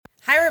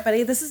Hi,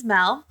 everybody. This is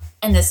Mel.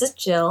 And this is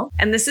Jill.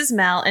 And this is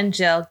Mel and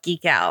Jill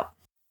Geek Out.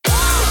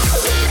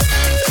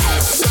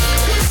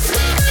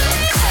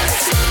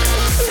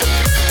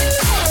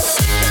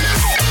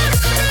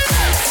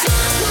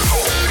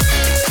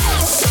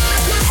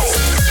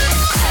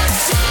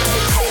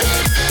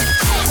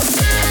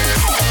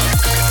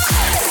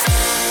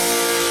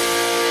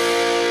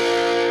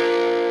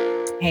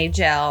 Hey,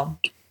 Jill.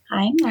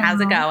 Hi, Mel. How's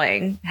it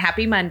going?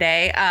 Happy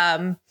Monday.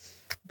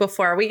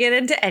 Before we get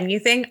into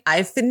anything,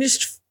 I've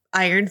finished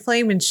Iron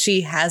Flame and she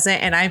hasn't,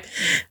 and I'm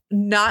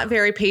not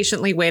very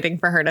patiently waiting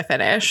for her to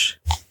finish.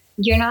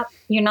 You're not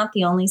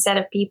the only set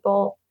of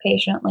people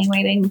patiently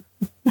waiting.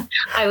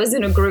 I was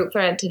in a group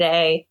thread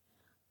today.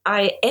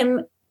 I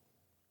am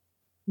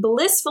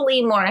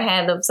blissfully more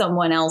ahead of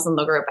someone else in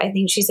the group. I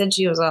think she said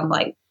she was on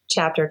like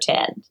chapter 10.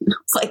 I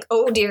was like,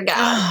 oh dear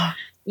God.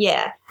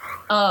 Yeah.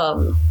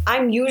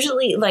 I'm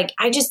usually like,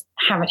 I just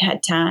haven't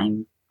had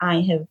time.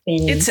 I have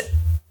been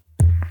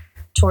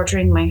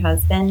torturing my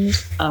husband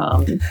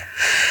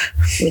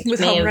with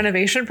home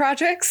renovation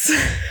projects.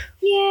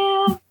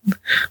 Yeah,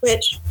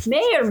 which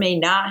may or may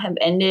not have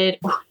ended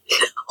a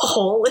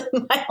hole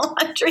in my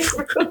laundry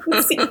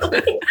room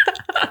ceiling.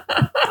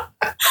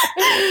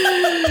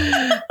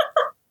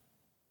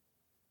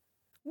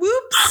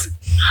 Whoops.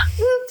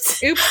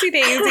 Oopsie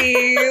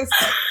daisies.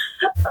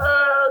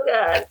 Oh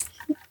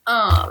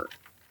God.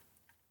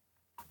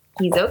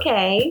 He's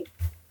okay.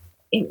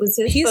 It was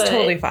his He's foot.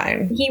 Totally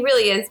fine. He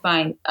really is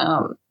fine.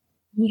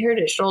 He hurt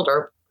his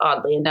shoulder,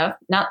 oddly enough,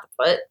 not the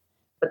foot,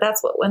 but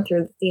that's what went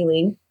through the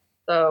ceiling.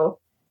 So,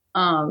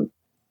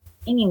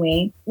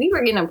 anyway, we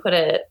were gonna put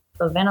a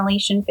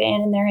ventilation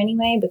fan in there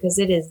anyway because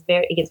it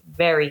gets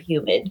very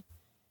humid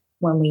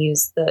when we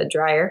use the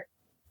dryer.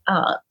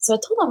 So I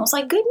told him, I was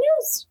like, good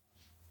news.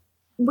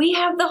 We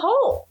have the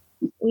hole.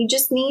 We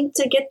just need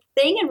to get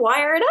the thing and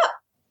wire it up.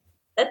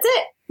 That's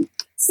it.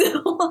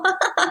 So,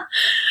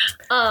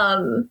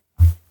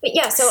 but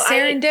yeah, so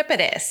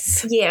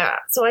serendipitous.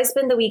 So I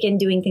spend the weekend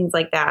doing things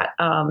like that.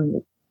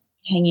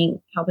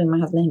 Helping my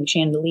husband hang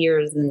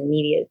chandeliers and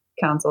media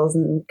consoles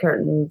and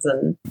curtains,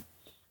 and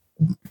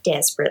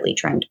desperately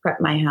trying to prep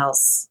my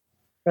house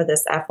for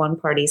this F1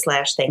 party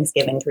 /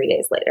 Thanksgiving 3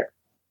 days later.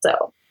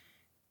 So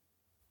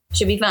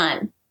should be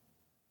fun.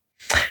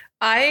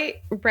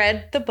 I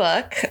read the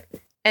book,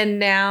 and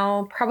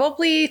now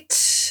probably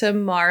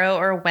tomorrow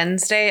or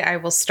Wednesday, I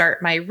will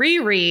start my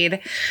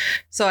reread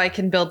so I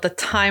can build the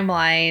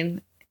timeline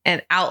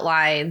and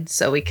outline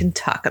so we can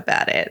talk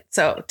about it.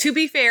 So to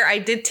be fair, I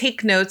did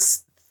take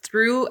notes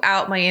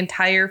throughout my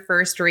entire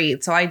first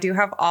read. So I do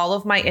have all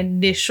of my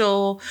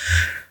initial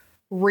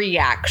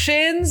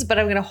reactions, but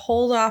I'm going to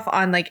hold off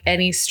on like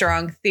any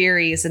strong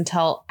theories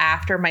until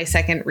after my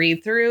second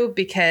read through,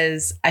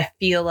 because I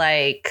feel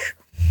like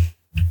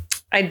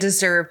I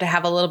deserve to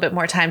have a little bit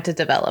more time to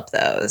develop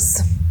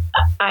those.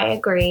 I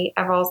agree.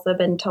 I've also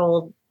been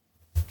told,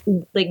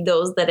 like,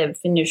 those that have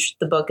finished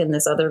the book in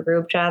this other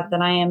group chat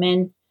that I am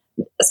in,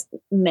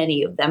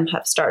 many of them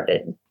have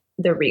started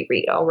the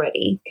reread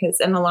already.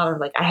 And a lot of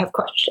like, I have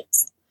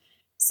questions.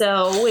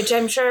 So, which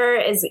I'm sure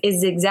is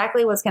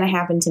exactly what's going to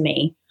happen to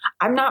me.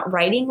 I'm not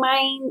writing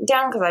mine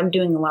down because I'm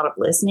doing a lot of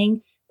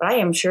listening, but I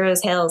am sure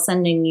as hell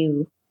sending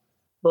you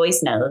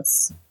voice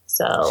notes.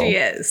 So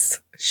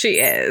She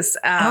is.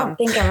 I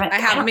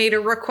have made a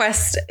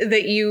request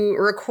that you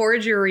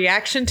record your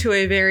reaction to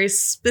a very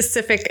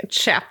specific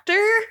chapter.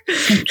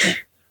 Okay.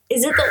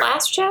 Is it the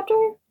last chapter?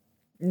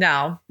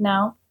 No.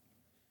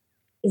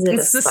 Is it?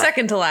 It's the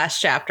second to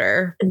last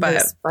chapter. But a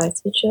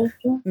spicy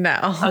chapter?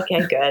 No.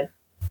 Okay, good.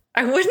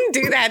 I wouldn't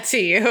do that to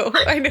you.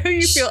 I know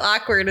you feel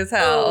awkward as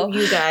hell. Oh,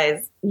 you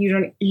guys, you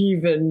don't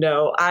even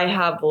know. I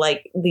have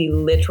like the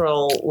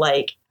literal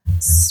like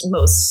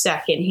most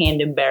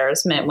secondhand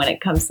embarrassment when it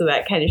comes to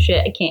that kind of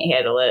shit. I can't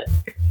handle it.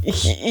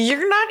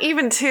 You're not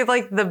even to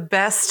like the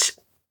best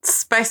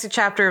spicy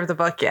chapter of the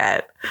book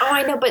yet. Oh,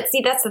 I know, but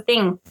see, that's the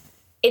thing.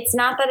 It's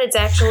not that it's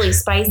actually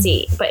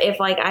spicy, but if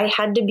like I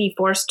had to be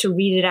forced to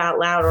read it out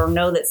loud or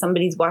know that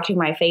somebody's watching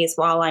my face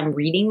while I'm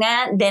reading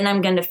that, then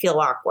I'm going to feel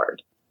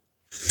awkward.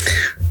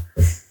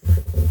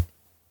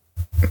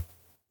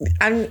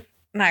 I'm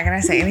not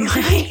going to say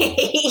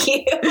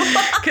anything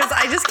because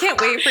I just can't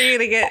wait for you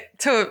to get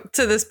to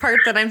this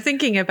part that I'm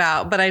thinking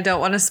about, but I don't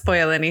want to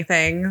spoil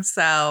anything.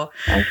 So,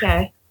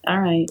 okay.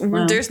 All right.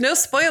 Well, there's no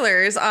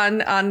spoilers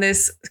on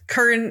this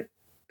current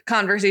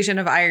conversation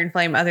of Iron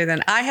Flame other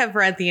than I have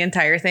read the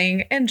entire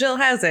thing and Jill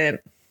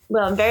hasn't.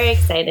 Well, I'm very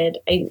excited.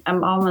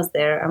 I'm almost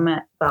there. I'm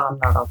not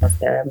almost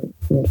there. I'm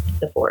in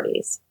the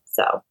 40s.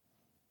 So,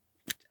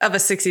 of a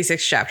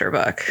 66 chapter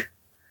book.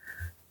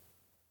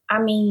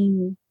 I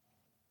mean,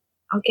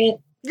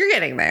 you're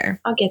getting there.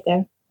 I'll get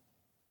there.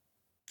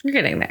 You're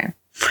getting there.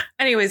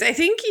 Anyways, I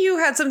think you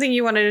had something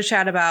you wanted to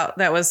chat about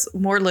that was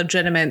more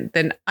legitimate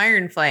than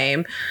Iron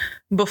Flame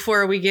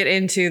before we get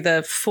into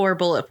the 4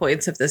 bullet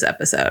points of this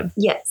episode.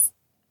 Yes.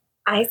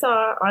 I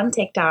saw on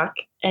TikTok,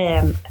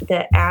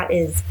 the @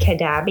 is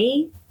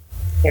Kadabi.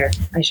 Here,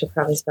 I should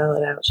probably spell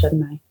it out,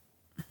 shouldn't I?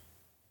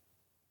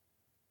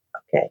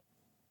 Okay.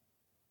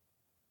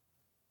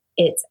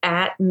 It's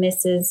at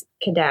Mrs.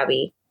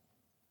 Kadabi,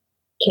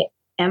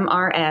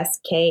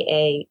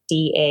 MRSKADABBY.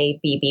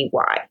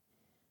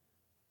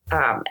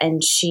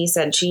 And she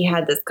said she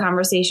had this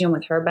conversation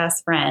with her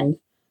best friend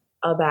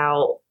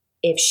about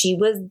if she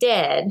was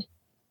dead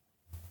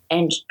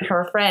and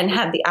her friend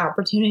had the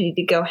opportunity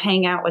to go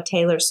hang out with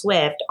Taylor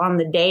Swift on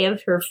the day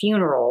of her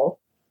funeral,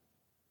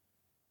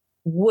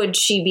 would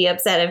she be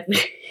upset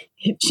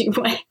if she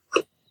went?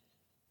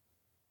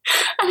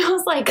 And I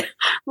was like,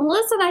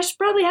 Melissa and I should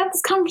probably have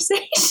this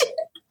conversation.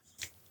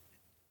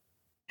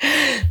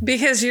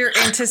 Because you're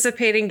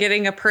anticipating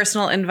getting a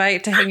personal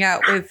invite to hang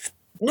out with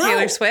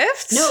Taylor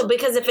Swift? No,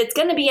 because if it's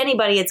going to be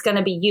anybody, it's going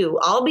to be you.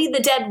 I'll be the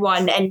dead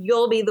one and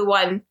you'll be the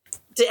one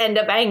to end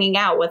up hanging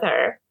out with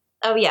her.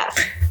 Oh, yeah.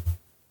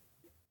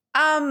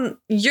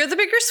 You're the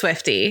bigger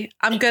Swiftie.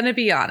 I'm going to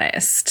be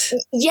honest.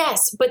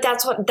 Yes, but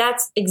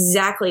that's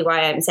exactly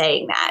why I'm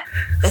saying that.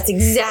 That's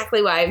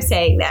exactly why I'm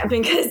saying that,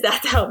 because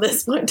that's how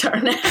this would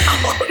turn out.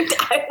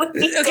 I would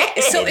be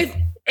dead. So if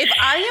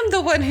I am the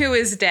one who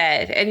is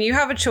dead and you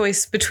have a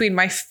choice between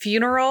my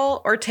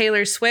funeral or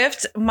Taylor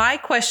Swift, my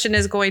question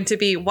is going to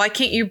be, why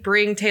can't you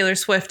bring Taylor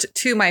Swift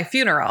to my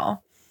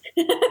funeral?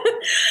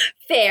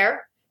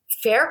 Fair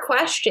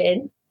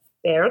question.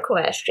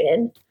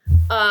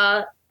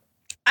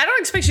 I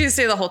don't expect you to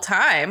stay the whole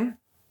time.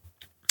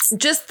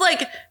 Just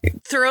like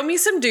throw me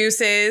some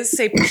deuces,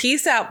 say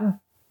peace out,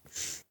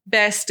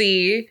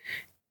 bestie,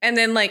 and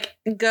then like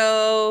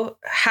go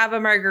have a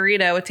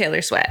margarita with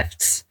Taylor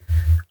Swift.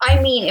 I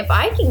mean, if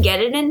I can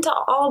get it into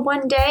all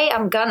one day,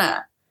 I'm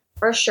gonna,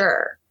 for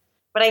sure.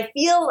 But I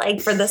feel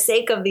like for the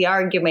sake of the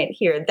argument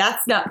here,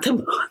 that's not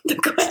the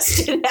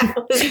question.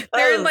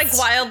 They're in like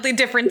wildly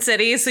different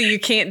cities, so you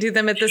can't do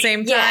them at the same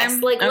time?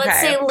 Yes, like let's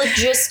say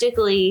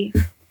logistically,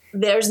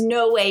 there's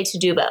no way to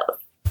do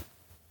both.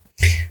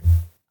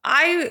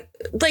 I'm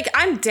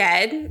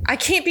dead. I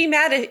can't be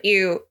mad at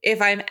you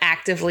if I'm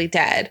actively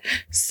dead.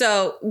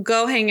 So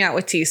go hang out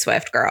with T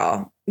Swift,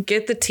 girl.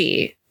 Get the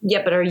tea.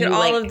 Yeah, but are you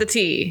all of the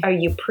tea? Are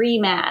you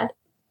pre-mad?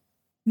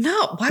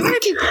 No, why would I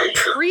be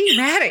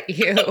pre-mad at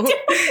you?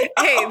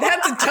 Hey,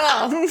 that's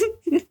dumb.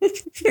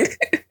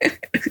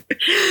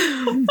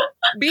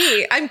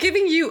 B, I'm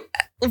giving you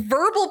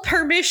verbal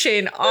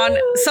permission on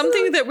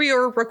something that we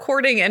are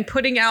recording and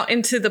putting out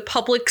into the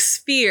public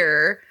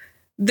sphere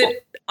that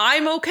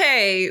I'm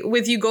okay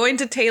with you going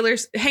to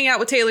hang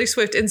out with Taylor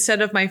Swift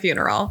instead of my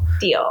funeral.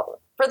 Deal.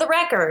 For the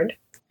record,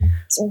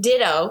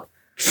 ditto.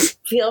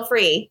 Feel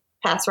free.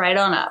 Pass right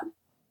on up.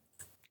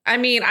 I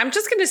mean, I'm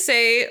just going to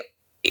say,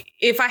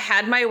 if I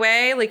had my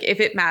way, like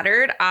if it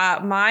mattered,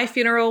 my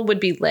funeral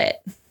would be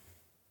lit.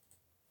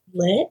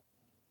 Lit?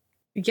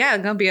 Yeah,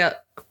 it's going to be a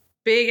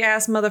big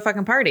ass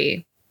motherfucking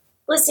party.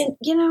 Listen,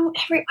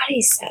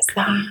 everybody says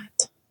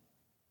that.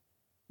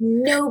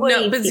 Nobody.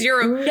 No, but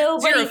zero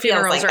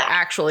funerals are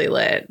actually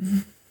lit.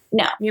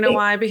 No. You know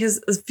why? Because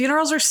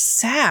funerals are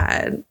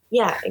sad.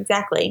 Yeah,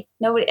 exactly.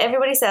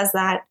 Everybody says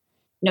that.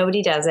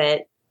 Nobody does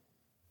it.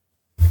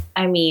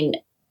 I mean,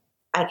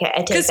 I take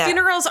that. Because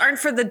funerals aren't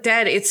for the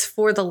dead, it's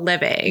for the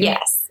living.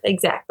 Yes,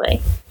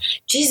 exactly.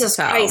 Jesus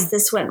Christ,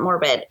 this went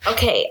morbid.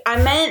 Okay,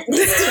 I meant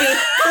this to be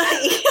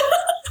funny.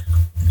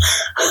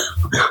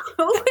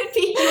 Who would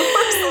be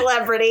your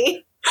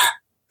celebrity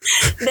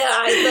that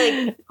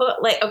I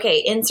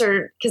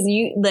insert, because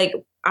you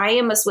I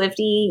am a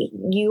Swiftie,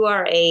 you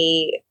are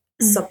a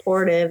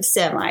supportive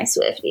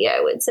semi-Swiftie, I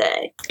would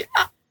say.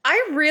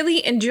 I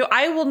really enjoy,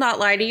 I will not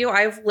lie to you,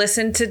 I've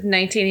listened to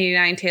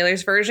 1989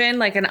 Taylor's version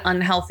like an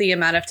unhealthy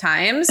amount of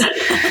times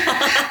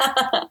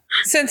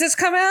since it's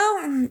come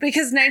out,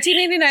 because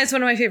 1989 is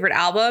one of my favorite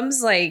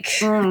albums,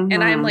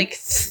 and I'm like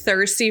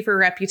thirsty for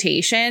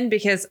Reputation,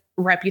 because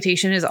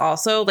Reputation is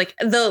also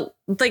the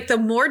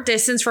more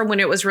distance from when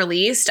it was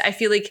released, I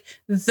feel like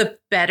the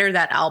better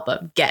that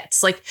album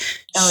gets.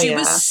 She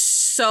was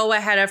so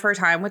ahead of her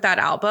time with that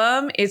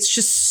album. It's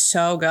just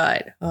so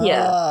good.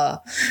 Yeah.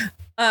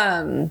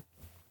 I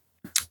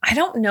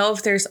don't know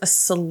if there's a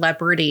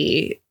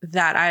celebrity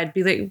that I'd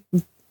be like,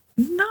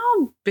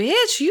 no,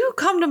 bitch, you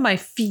come to my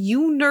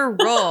funeral.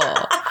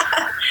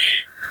 I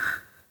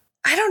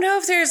don't know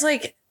if there's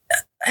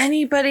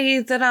anybody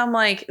that I'm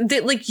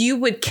that you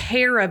would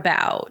care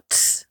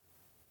about.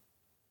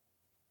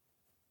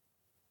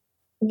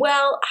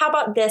 Well, how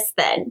about this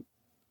then?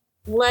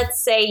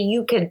 Let's say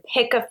you could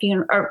pick a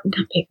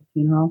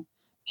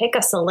pick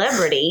a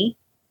celebrity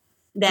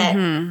that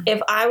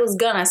if I was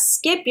gonna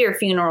skip your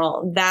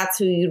funeral, that's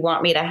who you'd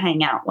want me to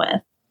hang out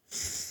with.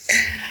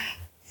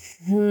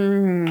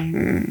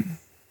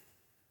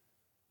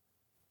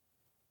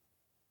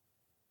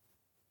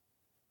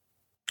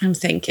 I'm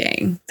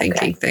thinking.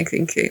 If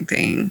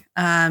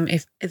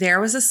there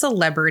was a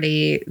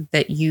celebrity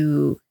that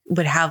you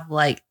would have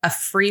a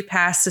free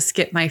pass to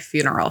skip my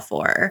funeral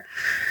for,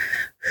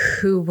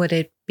 who would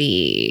it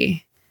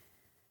be?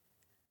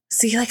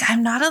 See,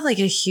 I'm not a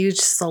huge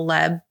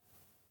celeb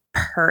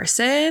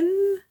person.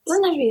 It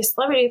doesn't have to be a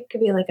celebrity. It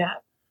could be an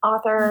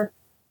author,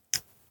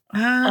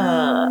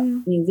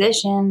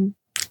 musician,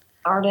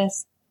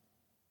 artist,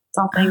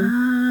 something.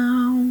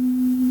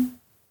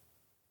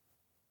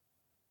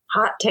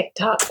 hot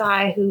TikTok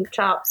guy who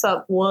chops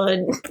up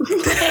wood.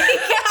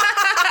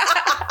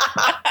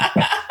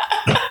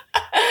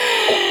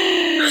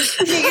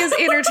 He is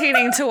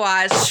entertaining to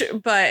watch,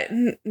 but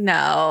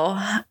no.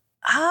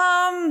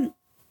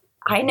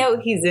 I know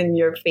he's in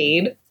your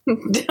feed.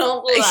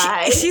 Don't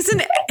lie. He's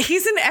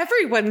in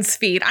everyone's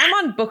feed. I'm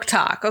on Book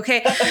Talk,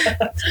 okay?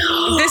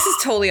 This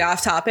is totally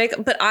off topic,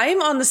 but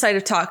I'm on the side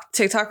of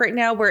TikTok right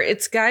now where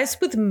it's guys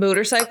with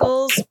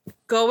motorcycles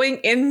going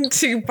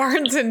into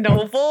Barnes and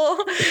Noble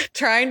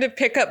trying to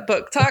pick up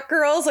Book Talk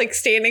girls, like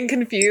standing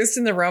confused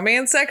in the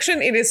romance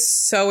section. It is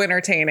so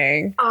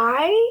entertaining.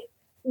 I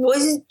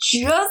was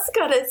just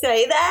gonna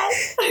say that.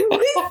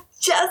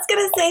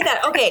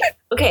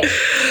 Okay.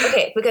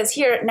 Because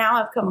here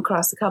now I've come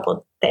across a couple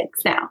of things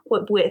now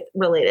with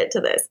related to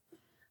this.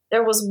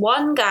 There was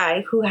one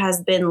guy who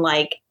has been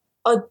like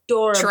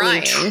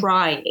adorably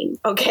trying,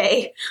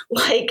 okay,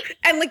 like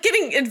and like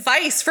getting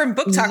advice from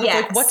Book Talk, yes,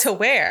 of like what to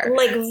wear,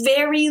 like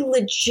very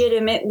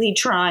legitimately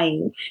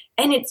trying,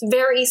 and it's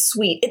very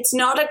sweet. It's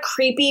not a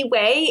creepy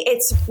way.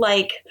 It's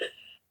like,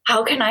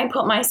 how can I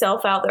put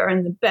myself out there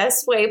in the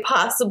best way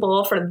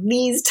possible for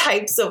these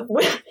types of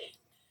women?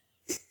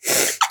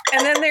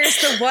 And then there's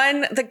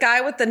the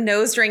guy with the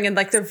nose ring and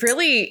like the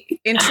really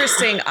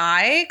interesting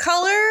eye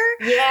color.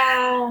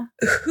 Yeah.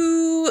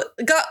 Who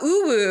got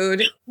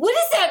uwooed. What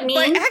does that mean?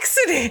 By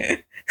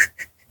accident.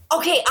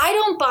 Okay, I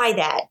don't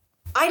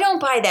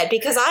buy that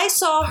because I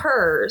saw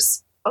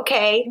hers.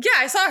 Okay. Yeah,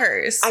 I saw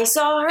hers.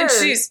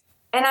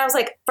 And I was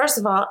like, first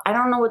of all, I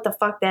don't know what the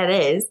fuck that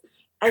is.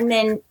 And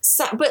then,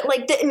 but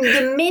like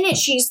the minute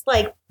she's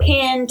like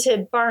pinned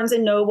to Barnes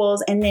and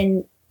Nobles and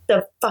then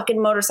the fucking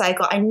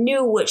motorcycle, I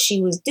knew what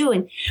she was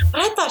doing.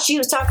 But I thought she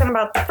was talking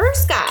about the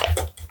first guy.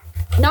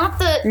 Not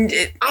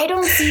the, I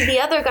don't see the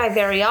other guy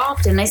very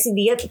often. I see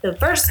the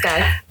first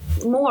guy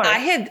more. I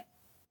had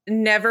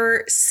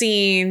never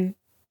seen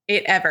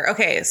it ever.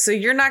 Okay, so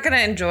you're not going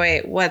to enjoy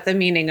what the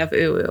meaning of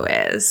uwu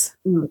is.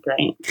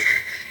 Okay.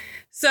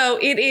 So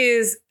it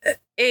is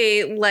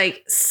a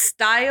like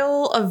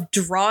style of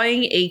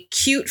drawing a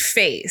cute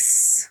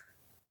face.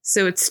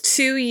 So it's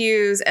 2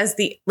 U's as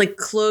the like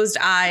closed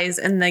eyes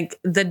and like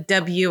the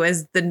W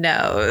as the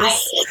nose. I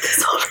hate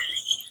this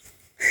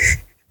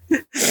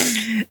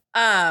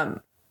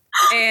already.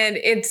 And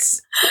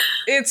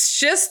it's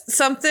just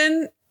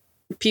something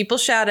people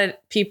shout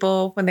at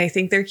people when they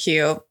think they're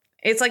cute.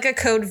 It's like a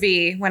code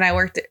V when I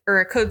worked or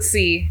a code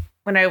C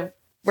when I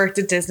worked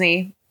at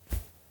Disney.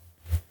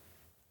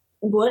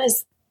 What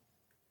is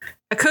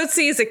a code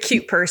C? Is a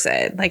cute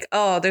person. Like,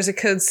 oh, there's a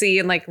code C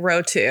in like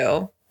row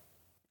 2.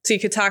 So you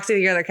could talk to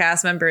the other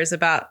cast members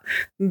about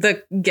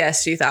the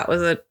guest you thought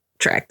was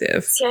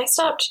attractive. See, I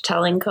stopped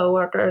telling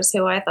coworkers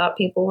who I thought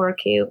people were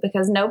cute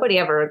because nobody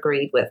ever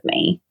agreed with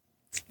me.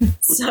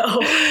 So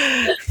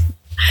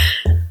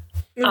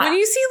when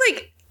you see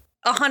like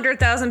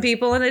 100,000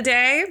 people in a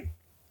day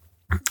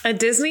at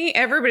Disney,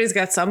 everybody's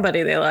got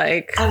somebody they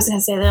like. I was going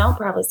to say they'll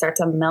probably start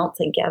to melt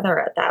together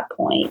at that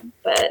point.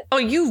 But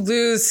you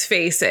lose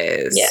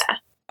faces. Yeah.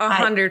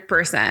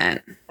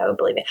 100%. I would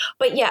believe it.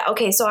 But yeah,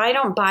 okay, so I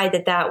don't buy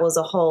that was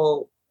a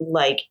whole,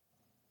 like...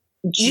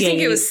 You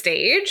think it was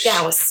staged?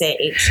 That was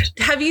staged.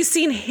 Have you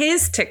seen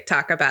his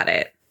TikTok about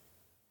it?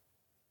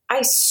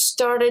 I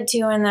started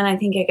to, and then I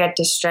think I got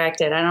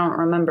distracted. I don't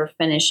remember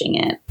finishing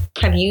it.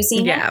 Have you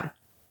seen it? Yeah.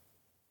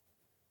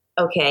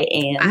 Okay,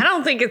 and... I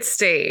don't think it's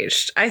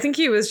staged. I think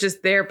he was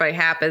just there by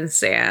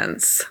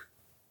happenstance.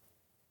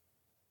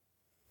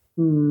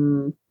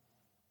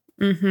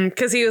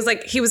 Because he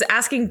was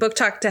asking Book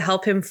Talk to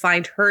help him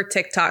find her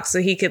TikTok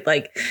so he could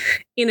like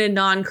in a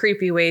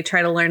non-creepy way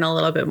try to learn a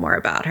little bit more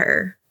about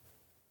her.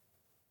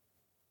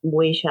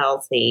 We shall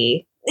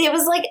see. They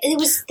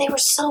were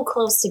so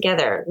close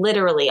together,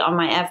 literally on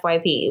my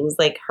FYP. It was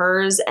like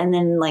hers, and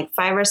then like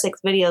 5 or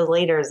 6 videos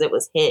later it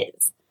was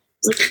his.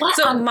 Like, what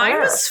so mine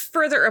was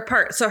further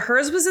apart. So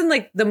hers was in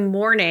like the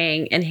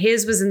morning and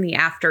his was in the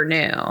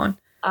afternoon.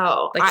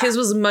 Oh, like his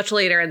was much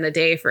later in the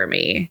day for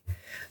me.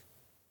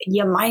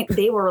 Yeah,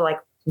 they were like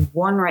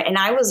one right. And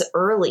I was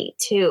early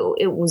too.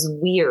 It was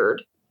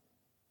weird.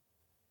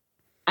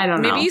 I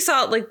don't know. Maybe you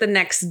saw it like the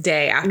next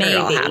day after it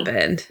all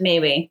happened.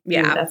 Maybe.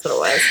 Yeah. That's what it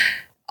was.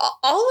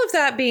 All of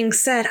that being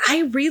said,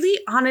 I really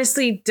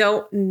honestly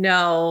don't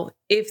know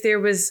if there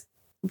was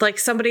like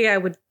somebody I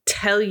would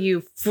tell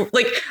you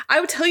I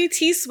would tell you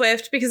T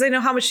Swift because I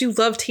know how much you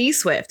love T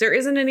Swift. There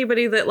isn't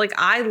anybody that like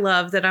I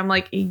love that I'm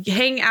like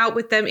hang out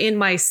with them in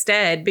my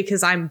stead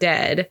because I'm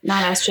dead.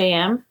 Not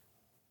SJM.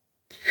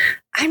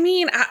 I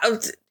mean,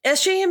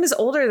 SJM is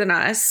older than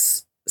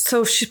us,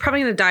 so she's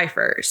probably going to die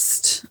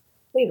first.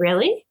 Wait,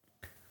 really?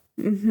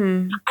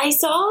 Mm-hmm. I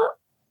saw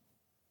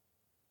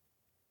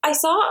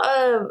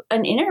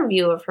an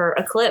interview of her,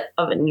 a clip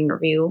of an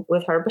interview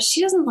with her, but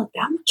she doesn't look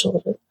that much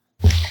older.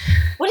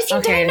 What if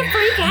you die in a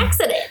freak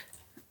accident?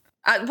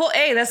 Well,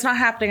 A, that's not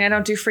happening. I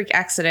don't do freak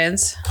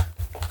accidents.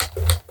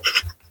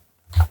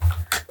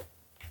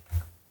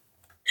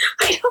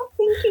 I don't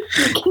think you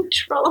can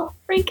control a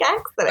freak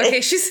accident.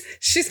 Okay,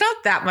 she's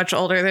not that much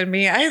older than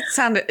me.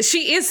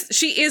 She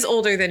is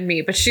older than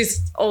me, but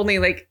she's only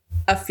like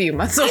a few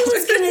months older. I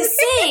was gonna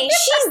say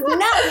she's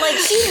not like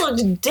she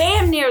looks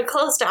damn near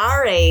close to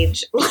our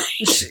age.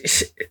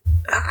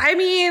 I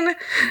mean,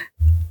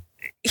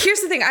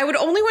 here's the thing. I would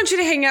only want you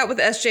to hang out with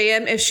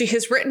SJM if she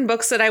has written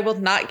books that I will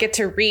not get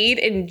to read,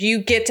 and you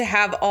get to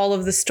have all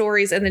of the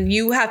stories, and then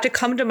you have to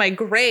come to my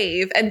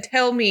grave and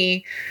tell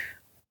me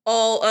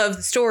all of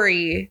the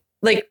story,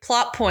 like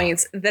plot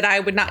points that I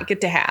would not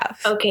get to have.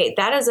 Okay,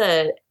 that is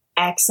a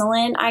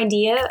excellent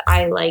idea.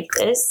 I like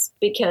this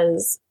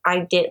because I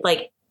did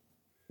like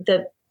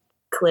the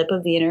clip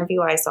of the interview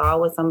I saw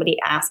with somebody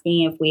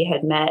asking if we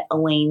had met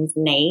Elaine's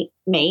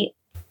mate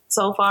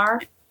so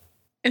far.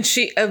 And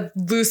she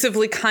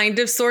elusively kind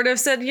of sort of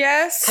said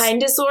yes.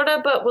 Kind of sort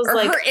of, but was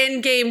like... her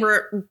in-game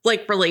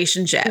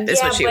relationship is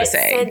what she was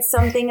saying. Said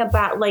something,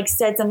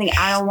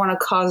 I don't want to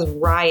cause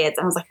riots.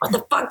 I was like, what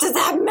the fuck does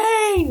that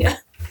mean?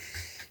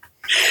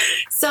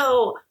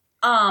 So...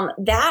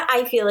 that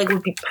I feel like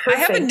would be perfect. I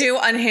have a new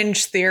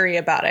unhinged theory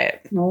about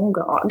it. Oh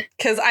God.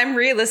 Because I'm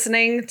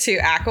re-listening to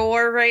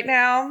ACOWAR right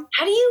now.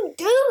 How do you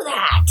do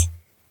that?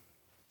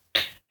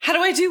 How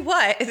do I do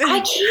what?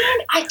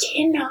 I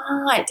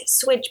cannot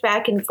switch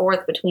back and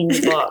forth between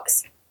the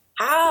books.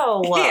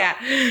 How? Yeah.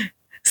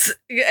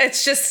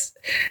 It's just,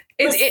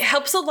 it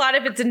helps a lot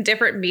if it's in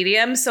different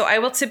mediums. So I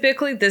will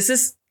typically,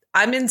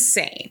 I'm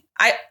insane.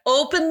 I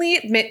openly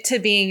admit to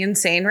being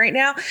insane right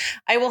now.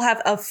 I will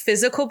have a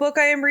physical book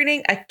I am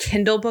reading, a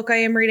Kindle book I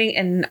am reading,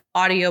 and an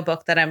audio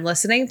book that I'm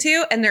listening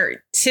to. And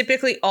they're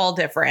typically all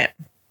different.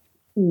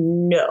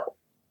 No.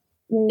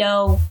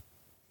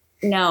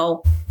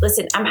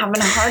 Listen, I'm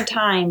having a hard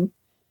time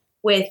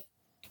with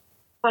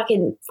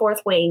fucking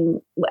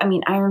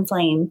Iron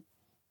Flame.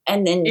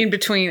 And then in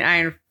between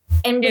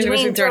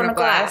Throne of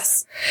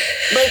Glass.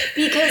 Like,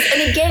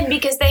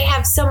 because they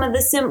have some of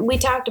the we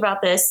talked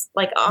about this,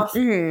 like off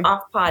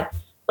pod.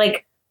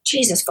 Like,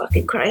 Jesus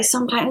fucking Christ.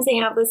 Sometimes they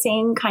have the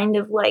same kind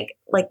of like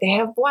they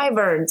have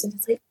wyverns. And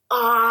it's like,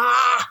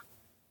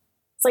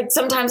 It's like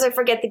sometimes I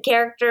forget the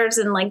characters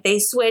and like they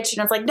switch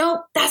and it's like,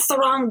 nope, that's the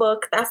wrong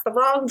book.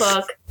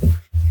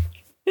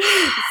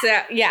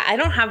 So yeah,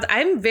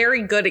 I'm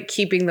very good at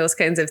keeping those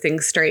kinds of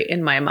things straight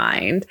in my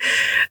mind.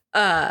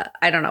 I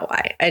don't know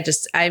why.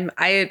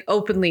 I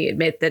openly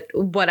admit that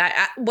what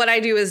I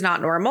do is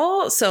not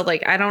normal. So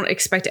like, I don't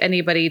expect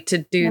anybody to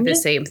do the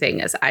same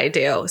thing as I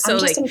do. So I'm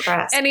just like,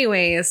 impressed.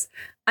 Anyways,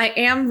 I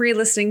am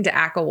re-listening to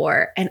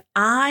ACOWAR, and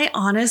I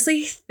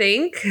honestly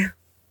think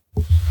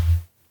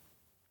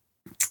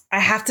I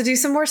have to do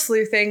some more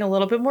sleuthing, a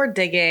little bit more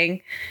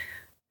digging.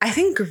 I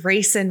think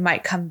Grayson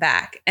might come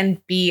back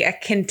and be a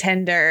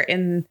contender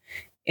in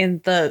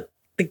the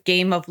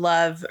game of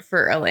love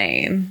for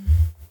Elaine.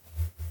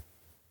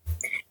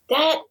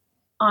 That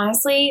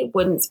honestly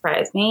wouldn't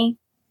surprise me.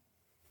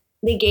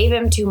 They gave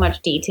him too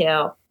much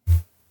detail.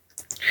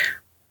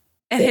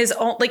 And his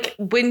own, like,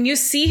 when you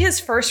see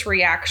his first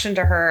reaction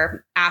to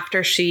her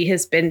after she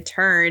has been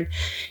turned,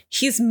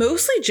 he's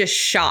mostly just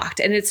shocked.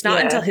 And it's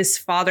not until his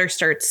father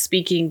starts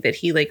speaking that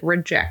he like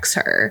rejects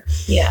her.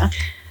 Yeah.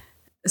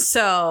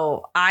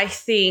 So I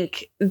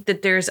think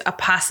that there's a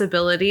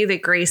possibility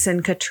that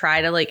Grayson could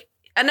try to like,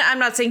 and I'm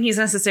not saying he's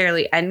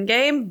necessarily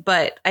endgame,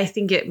 but I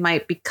think it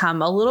might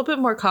become a little bit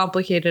more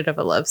complicated of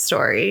a love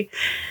story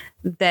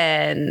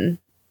than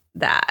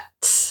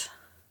that.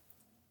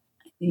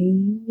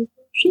 We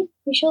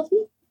shall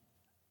see.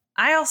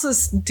 I also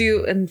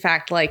do, in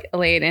fact, like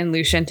Elaine and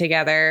Lucien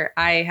together.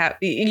 I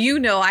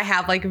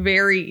have like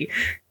very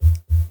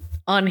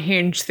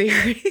unhinged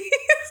theories.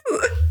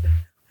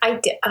 I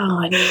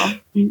know.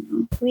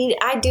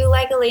 I do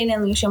like Elaine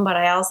and Lucien, but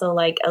I also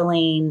like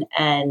Elaine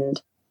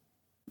and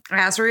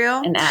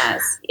Azriel.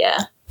 Yeah.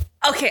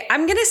 Okay,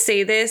 I'm going to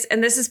say this,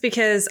 and this is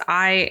because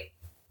I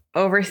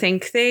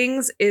overthink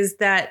things, is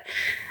that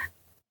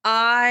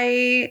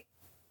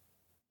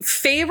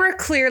Favor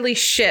clearly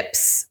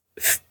ships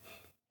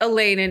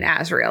Elaine and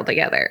Azriel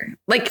together.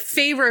 Like,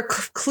 Favor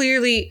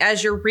clearly,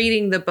 as you're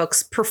reading the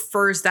books,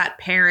 prefers that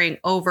pairing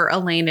over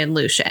Elaine and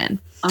Lucien.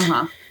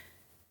 Uh-huh.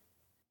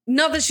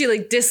 Not that she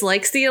like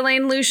dislikes the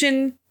Elaine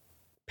Lucien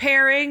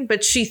pairing,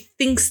 but she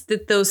thinks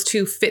that those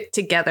two fit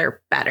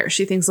together better.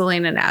 She thinks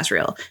Elaine and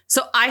Azriel.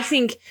 So I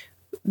think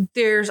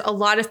there's a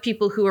lot of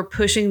people who are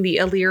pushing the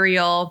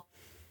Illyrial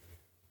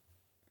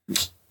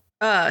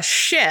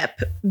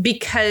ship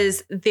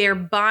because they're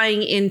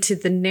buying into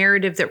the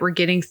narrative that we're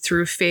getting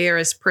through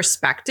Feyre's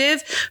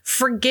perspective,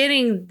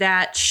 forgetting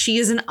that she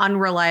is an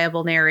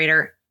unreliable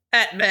narrator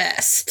at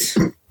best.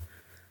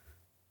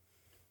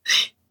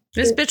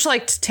 This bitch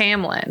liked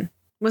Tamlin,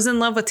 was in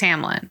love with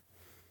Tamlin.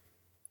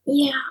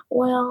 Yeah,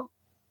 well,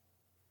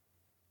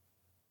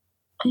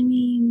 I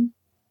mean,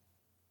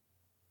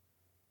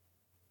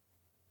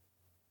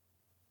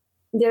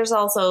 there's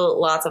also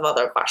lots of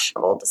other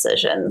questionable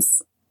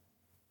decisions.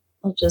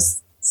 I'll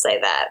just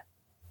say that.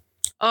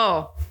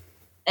 Oh.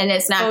 And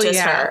it's not just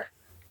her.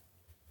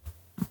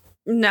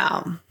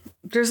 No,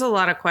 there's a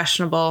lot of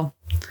questionable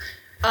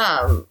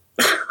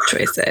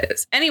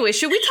Choices. Anyway,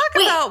 should we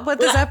talk about what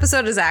this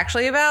episode is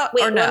actually about?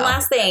 Wait, or no? one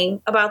last thing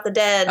about the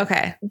dead.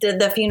 Okay.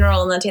 The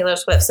funeral and the Taylor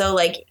Swift. So,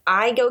 like,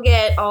 I go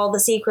get all the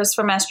secrets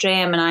from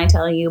SJM and I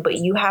tell you, but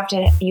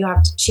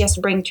she has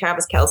to bring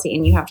Travis Kelce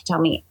and you have to tell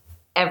me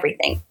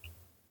everything.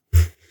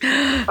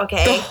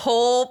 Okay. The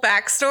whole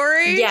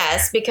backstory?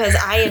 Yes, because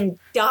I am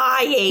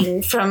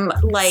dying from,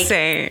 like,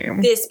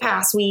 this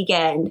past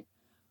weekend.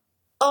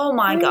 Oh,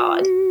 my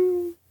God.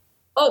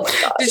 Oh,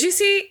 my God. Did you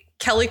see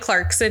Kelly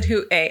Clarkson,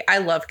 I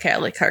love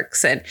Kelly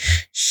Clarkson.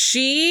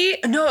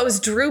 It was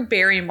Drew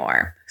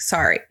Barrymore.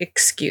 Sorry,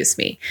 excuse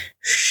me.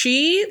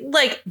 She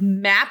like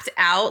mapped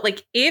out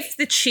like if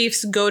the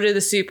Chiefs go to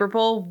the Super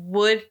Bowl,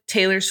 would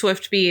Taylor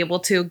Swift be able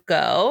to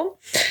go?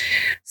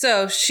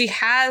 So she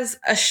has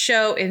a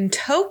show in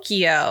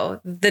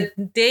Tokyo the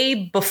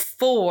day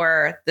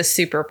before the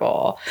Super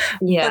Bowl.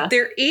 Yeah. But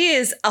there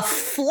is a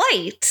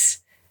flight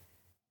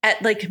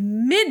at like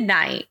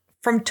midnight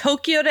from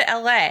Tokyo to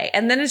LA.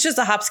 And then it's just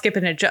a hop, skip,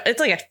 and a jump. It's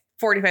like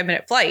a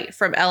 45-minute flight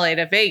from LA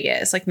to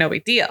Vegas. Like, no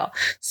big deal.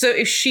 So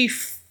if she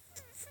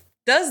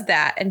does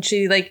that and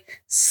she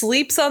like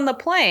sleeps on the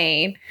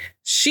plane,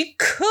 she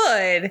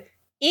could,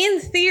 in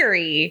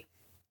theory,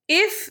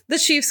 if the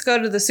Chiefs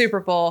go to the Super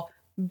Bowl,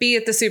 be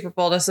at the Super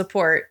Bowl to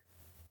support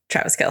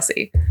Travis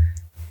Kelce.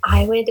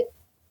 I would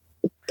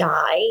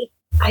die.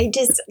 I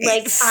just,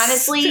 like,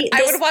 honestly.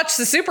 I would watch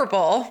the Super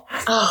Bowl.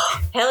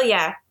 Oh, hell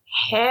yeah.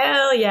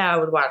 Hell yeah, I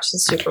would watch the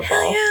Super Bowl.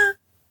 Hell yeah.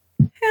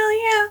 Hell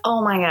yeah.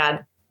 Oh my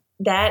God.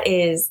 That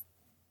is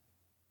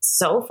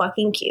so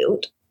fucking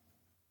cute.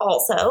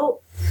 Also,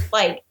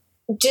 like,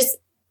 just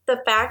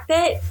the fact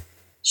that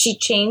she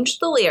changed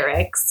the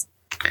lyrics.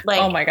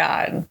 Like, oh my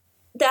God.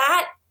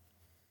 That,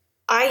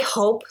 I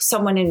hope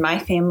someone in my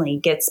family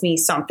gets me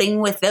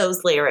something with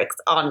those lyrics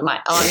on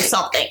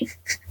something.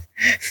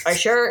 A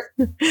shirt,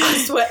 a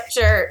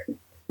sweatshirt,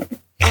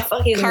 a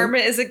fucking. Karma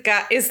is the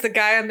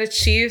guy on the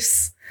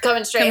Chiefs.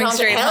 Coming straight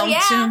home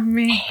to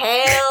me.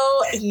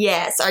 Hell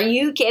yes. Are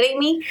you kidding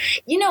me?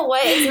 You know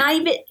what? It's not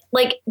even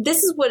like,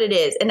 this is what it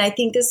is. And I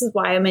think this is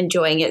why I'm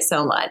enjoying it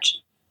so much.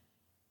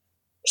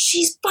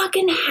 She's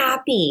fucking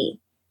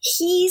happy.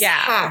 He's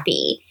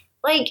happy.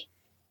 Like,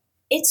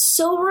 it's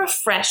so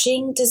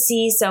refreshing to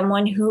see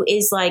someone who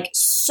is like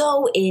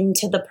so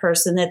into the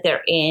person that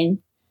they're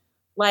in.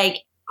 Like,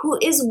 who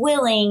is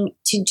willing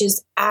to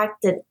just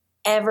act an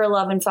ever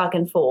loving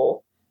fucking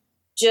fool.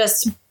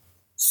 Just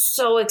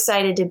so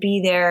excited to be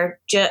there.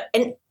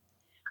 And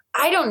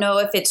I don't know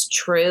if it's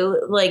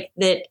true, like,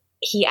 that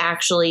he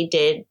actually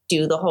did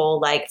do the whole,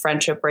 like,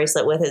 friendship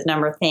bracelet with his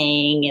number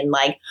thing. And,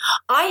 like,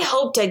 I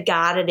hope to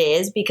God it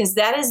is, because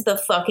that is the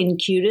fucking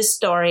cutest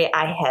story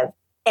I have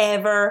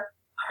ever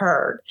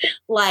heard.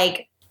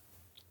 Like,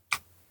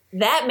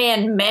 that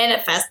man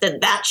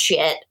manifested that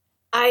shit.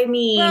 I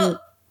mean...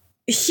 Well,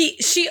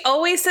 she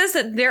always says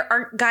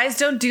that guys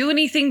don't do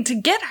anything to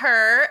get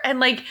her, and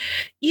like,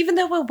 even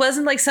though it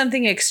wasn't like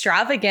something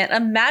extravagant,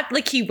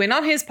 like, he went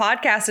on his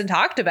podcast and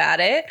talked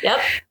about it.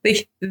 Yep.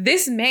 Like,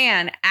 this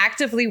man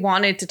actively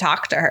wanted to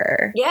talk to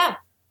her. Yeah.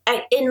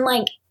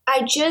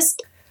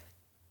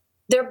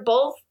 They're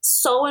both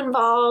so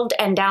involved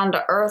and down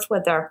to earth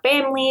with their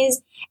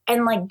families,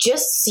 and like,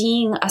 just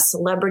seeing a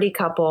celebrity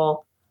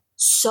couple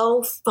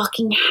so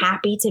fucking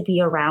happy to be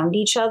around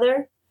each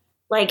other.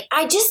 Like,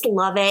 I just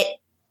love it.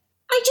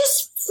 I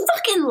just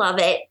fucking love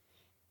it.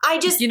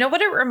 You know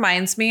what it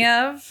reminds me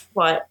of?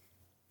 What?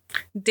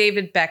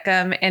 David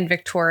Beckham and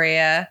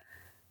Victoria.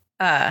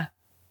 Oh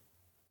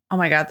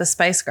my God, the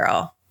Spice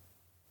Girl.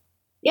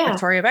 Yeah.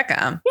 Victoria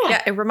Beckham.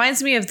 Yeah. It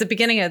reminds me of the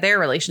beginning of their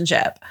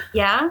relationship.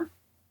 Yeah.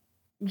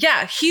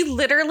 Yeah.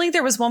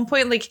 There was one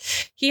point, like,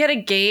 he had a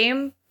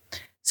game.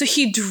 So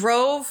he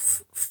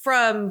drove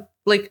from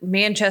like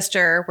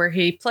Manchester, where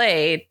he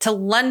played, to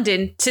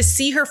London to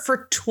see her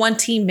for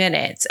 20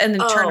 minutes and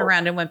then turned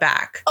around and went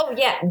back. Oh,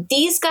 yeah.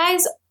 These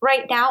guys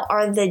right now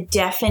are the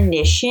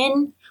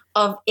definition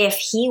of, if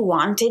he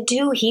wanted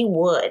to, he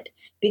would.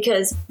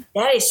 Because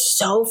that is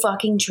so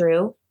fucking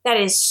true. That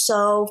is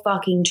so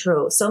fucking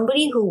true.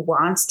 Somebody who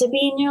wants to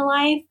be in your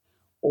life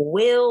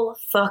will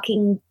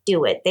fucking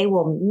do it. They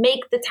will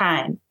make the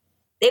time.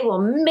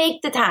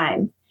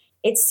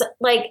 It's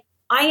like,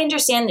 I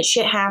understand that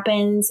shit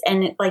happens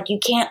and like, you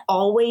can't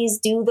always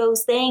do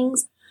those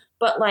things,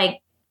 but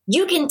like,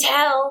 you can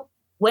tell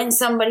when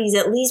somebody's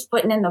at least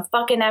putting in the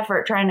fucking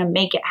effort trying to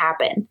make it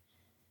happen.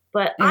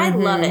 But I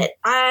love it.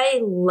 I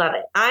love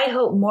it. I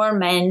hope more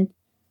men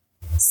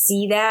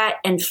see that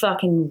and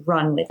fucking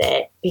run with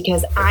it,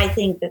 because I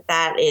think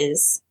that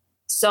is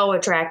so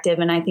attractive.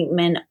 And I think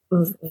men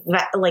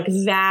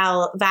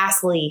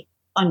vastly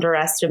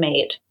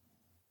underestimate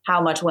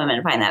how much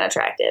women find that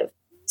attractive.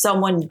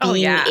 Someone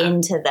being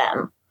into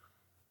them.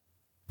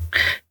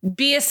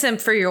 Be a simp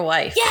for your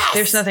wife. Yes!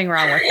 There's nothing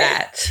wrong with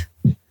that.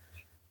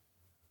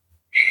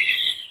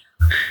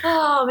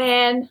 Oh,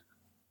 man.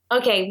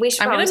 Okay, we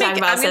should probably talk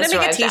about Sister Wives. I'm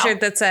going to make a t-shirt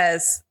that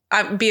says,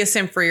 be a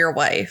simp for your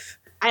wife.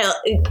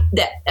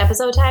 The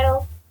episode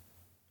title?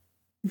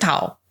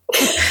 No.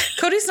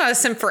 Kody's not a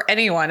simp for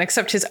anyone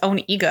except his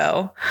own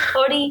ego.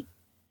 Cody,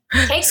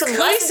 take some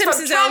lessons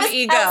from Travis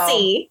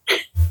Kelce.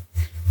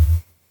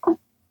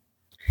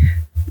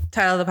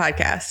 Title of the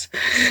podcast.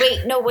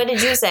 Wait, no, what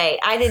did you say?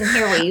 I didn't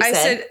hear what you said. I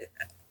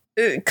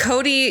said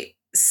Kody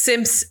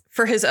simps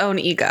for his own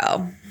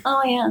ego.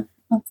 Oh, yeah.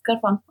 That's a good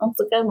one. That's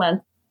a good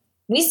one.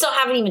 We still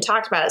haven't even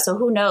talked about it, so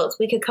who knows?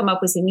 We could come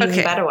up with some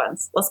even better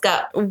ones. Let's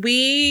go.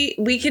 We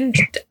can,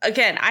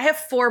 again, I have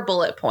 4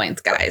 bullet points,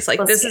 guys.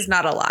 Like, this is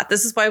not a lot.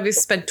 This is why we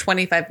spent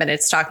 25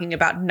 minutes talking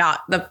about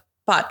not the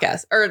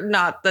podcast, or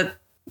not the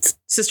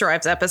Sister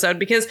Wives episode,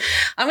 because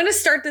I'm going to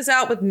start this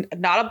out with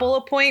not a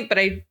bullet point, but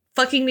I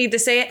fucking need to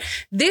say it.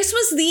 This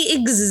was the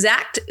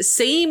exact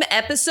same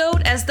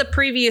episode as the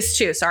previous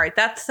 2. Sorry,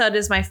 that thud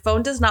is my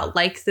phone does not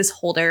like this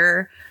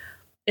holder.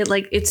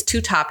 It's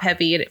too top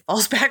heavy and it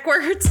falls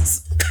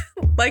backwards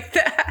like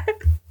that.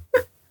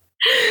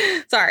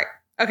 Sorry.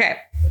 Okay.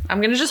 I'm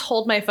going to just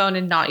hold my phone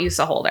and not use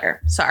the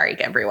holder. Sorry,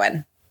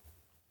 everyone.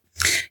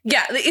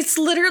 Yeah, it's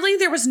literally,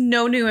 there was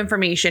no new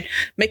information.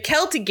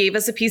 Kelce gave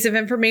us a piece of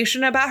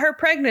information about her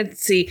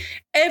pregnancy.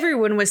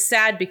 Everyone was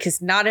sad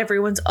because not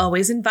everyone's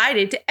always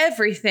invited to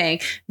everything.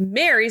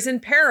 Mary's in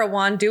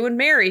Parawan doing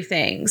Mary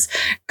things.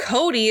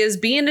 Kody is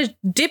being a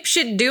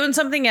dipshit doing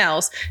something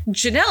else.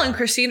 Janelle and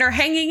Christine are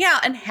hanging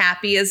out and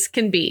happy as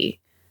can be.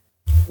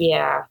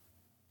 Yeah.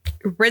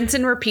 Rinse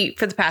and repeat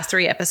for the past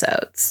 3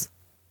 episodes.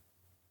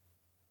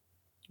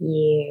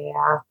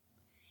 Yeah.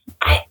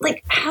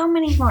 How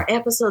many more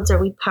episodes are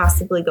we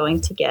possibly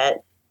going to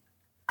get?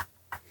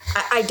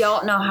 I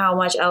don't know how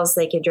much else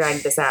they could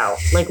drag this out.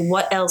 Like,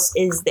 what else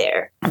is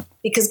there?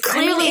 Because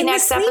clearly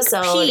next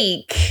episode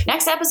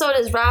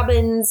is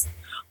Robin's,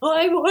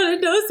 I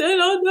wanted to sit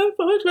on the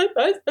porch with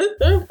my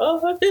sister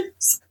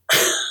Wives.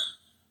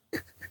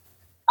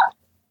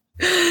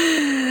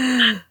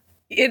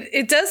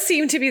 It does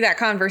seem to be that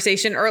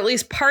conversation, or at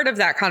least part of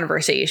that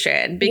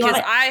conversation, because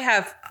I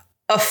have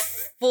a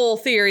full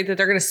theory that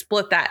they're going to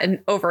split that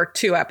in over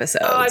 2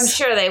 episodes. Oh, I'm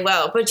sure they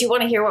will. But you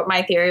want to hear what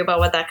my theory about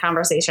what that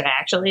conversation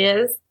actually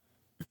is?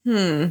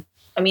 I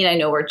mean, I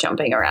know we're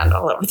jumping around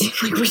all over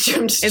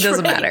the it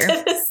doesn't matter.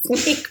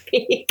 Sneak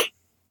peek.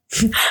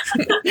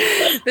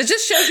 That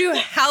just shows you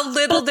how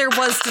little there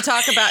was to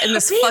talk about in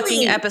this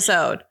fucking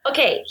episode.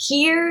 Okay,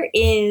 here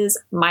is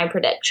my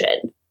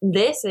prediction.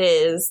 This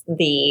is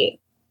the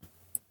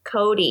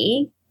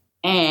Kody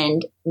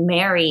and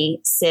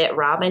Mary sit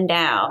Robin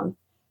down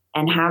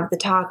and have the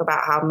talk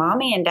about how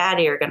mommy and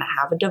daddy are going to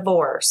have a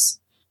divorce,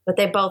 but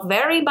they both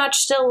very much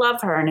still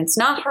love her and it's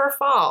not her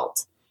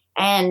fault.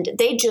 And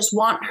they just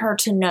want her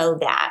to know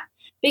that,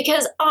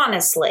 because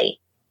honestly,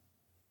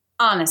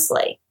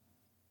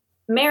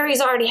 Mary's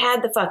already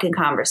had the fucking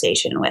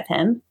conversation with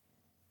him.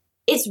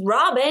 It's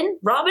Robin.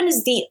 Robin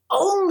is the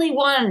only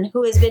one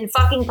who has been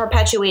fucking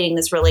perpetuating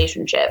this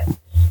relationship.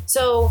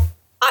 So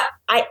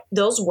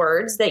those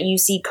words that you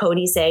see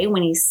Kody say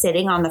when he's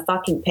sitting on the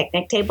fucking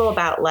picnic table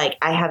about, like,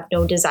 I have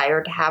no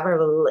desire to have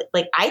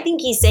I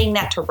think he's saying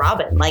that to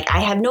Robin. Like, I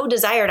have no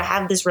desire to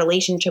have this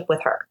relationship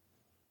with her.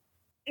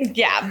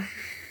 Yeah.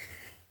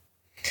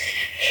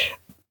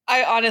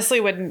 I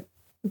honestly wouldn't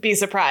be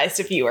surprised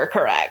if you were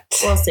correct.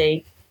 We'll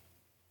see.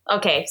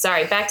 Okay,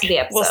 sorry. Back to the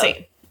episode. We'll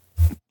see.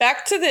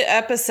 Back to the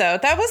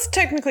episode. That was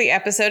technically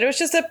episode. It was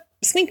just a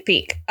sneak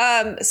peek.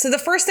 So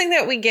the first thing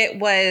that we get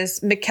was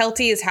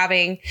Kelce is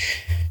having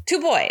 2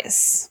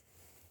 boys.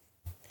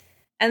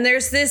 And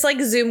there's this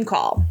Zoom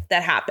call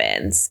that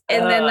happens.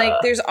 And then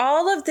there's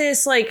all of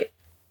this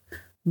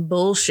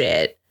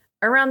bullshit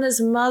around this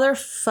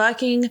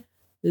motherfucking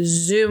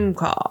Zoom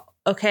call.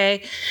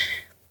 Okay.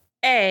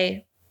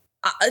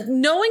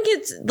 No one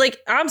gets,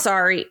 I'm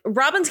sorry,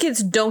 Robin's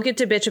kids don't get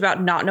to bitch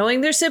about not knowing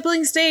their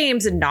siblings'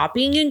 names and not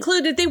being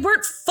included. They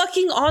weren't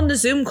fucking on the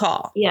Zoom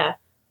call. Yeah.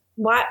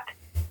 Why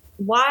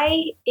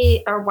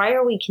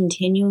are we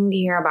continuing to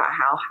hear about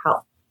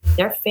how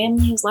their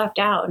family is left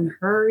out and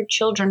her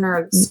children are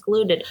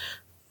excluded?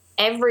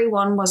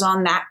 Everyone was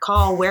on that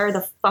call. Where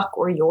the fuck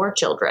were your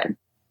children?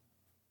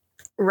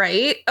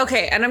 Right.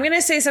 Okay. And I'm going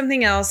to say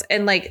something else.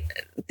 And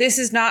this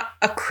is not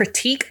a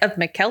critique of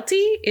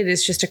Kelce. It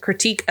is just a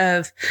critique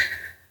of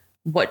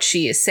what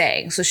she is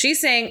saying. So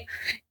she's saying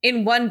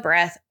in one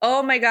breath,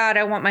 oh my God,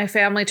 I want my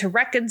family to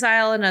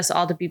reconcile and us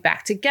all to be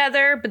back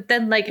together. But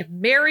then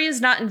Mary is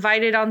not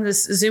invited on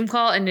this Zoom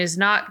call and is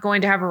not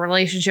going to have a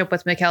relationship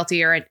with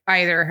Kelce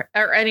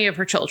or any of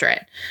her children.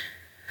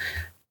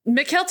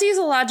 Kelce is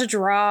allowed to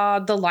draw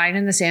the line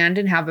in the sand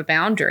and have a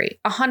boundary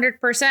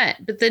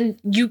 100%. But then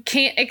you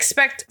can't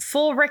expect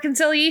full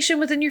reconciliation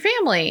within your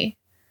family.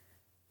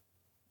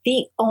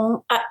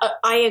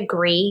 I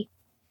agree.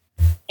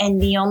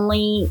 And the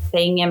only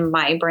thing in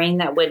my brain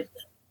that would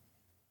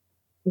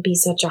be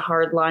such a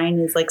hard line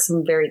is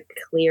some very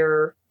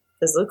clear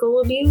physical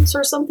abuse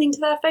or something to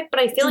that effect. But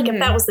I feel like if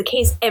that was the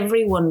case,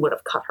 everyone would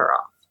have cut her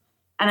off.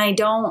 And I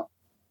don't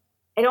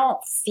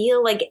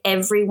feel like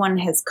everyone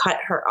has cut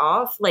her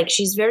off.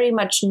 She's very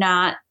much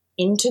not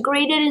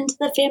integrated into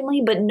the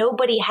family, but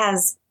nobody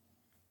has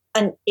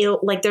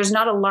there's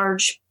not a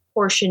large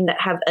portion that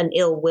have an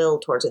ill will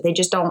towards it. They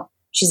just don't.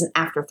 She's an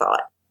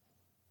afterthought.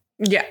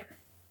 Yeah.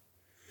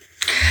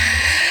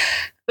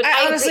 But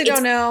I honestly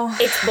don't know.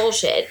 It's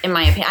bullshit, in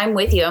my opinion. I'm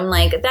with you. I'm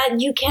like, that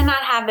you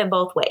cannot have it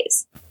both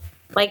ways.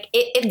 Like,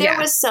 if there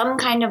was some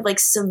kind of like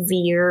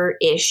severe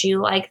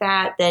issue like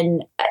that,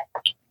 then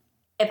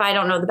if I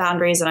don't know the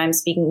boundaries and I'm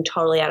speaking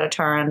totally out of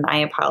turn, I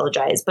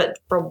apologize. But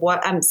for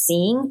what I'm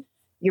seeing,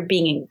 you're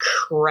being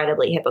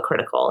incredibly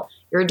hypocritical.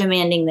 You're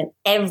demanding that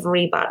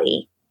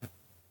everybody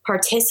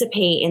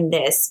participate in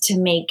this to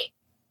make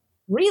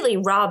really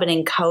Robin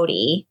and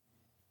Kody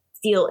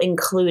feel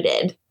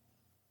included.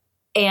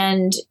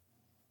 And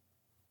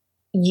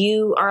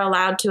you are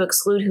allowed to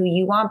exclude who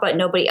you want, but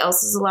nobody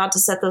else is allowed to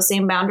set those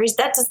same boundaries.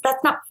 That's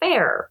not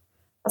fair.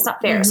 That's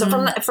not fair.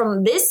 Mm-hmm. So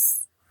from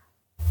this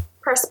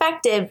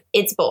perspective,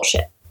 it's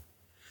bullshit.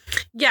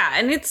 Yeah.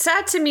 And it's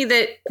sad to me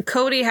that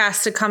Kody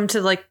has to come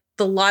to like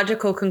the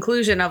logical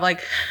conclusion of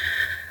like,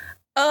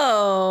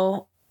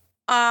 oh,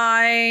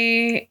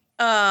 I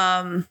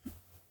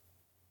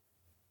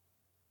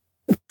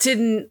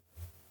didn't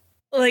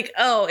like,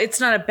 oh, it's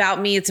not about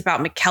me, it's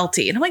about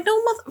Kelce. And I'm like,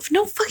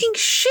 no fucking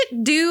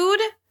shit, dude.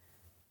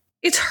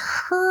 It's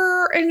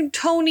her and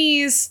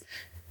Tony's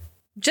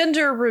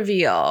gender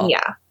reveal.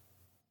 Yeah.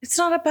 It's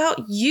not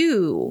about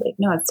you. Like,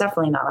 no, it's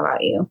definitely not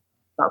about you.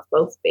 It's not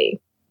supposed to be.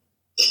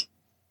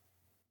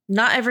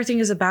 Not everything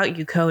is about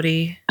you,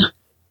 Kody.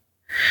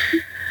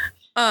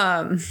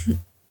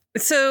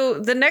 So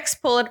the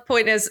next bullet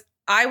point is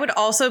I would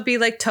also be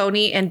like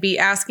Tony and be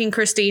asking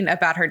Christine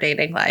about her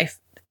dating life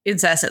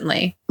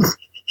incessantly.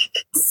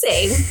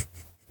 Same.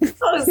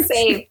 Oh,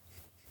 same.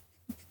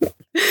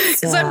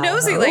 Because I'm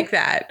nosy like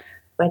that.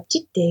 What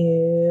you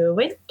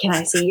do? Can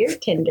I see your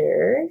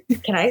Tinder?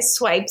 Can I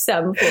swipe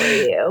some for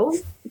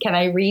you? Can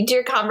I read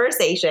your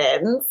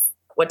conversations?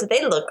 What do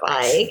they look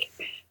like?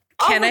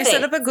 Can I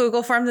set up a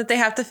Google form that they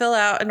have to fill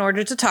out in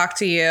order to talk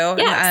to you? Yes.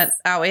 And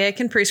that way I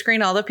can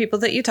pre-screen all the people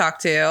that you talk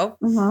to.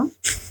 Mm-hmm.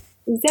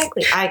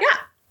 Exactly.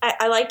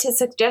 I liked his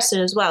suggestion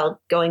as well,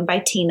 going by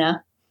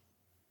Tina.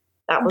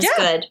 That was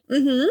good.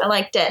 Mm-hmm. I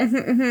liked it.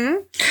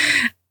 Mm-hmm.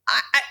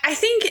 I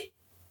think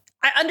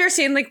I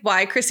understand like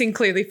why Christine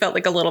clearly felt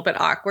like a little bit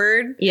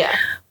awkward. Yeah.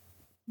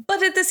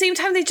 But at the same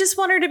time, they just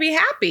want her to be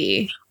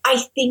happy.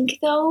 I think,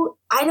 though,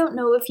 I don't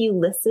know if you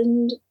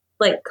listened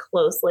like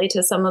closely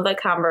to some of the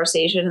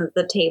conversation at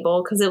the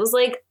table, because it was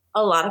like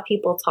a lot of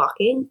people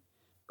talking,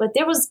 but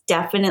there was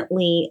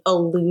definitely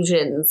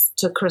allusions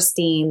to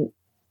Christine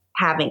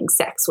having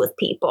sex with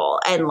people,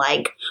 and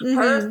like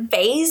her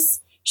face.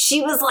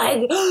 She was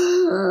like,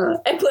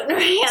 and putting her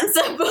hands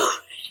up.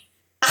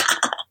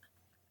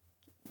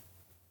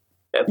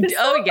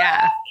 Oh,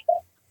 yeah.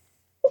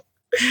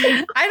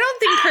 I don't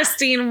think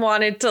Christine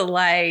wanted to,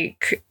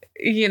 like,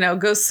 you know,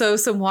 go sow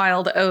some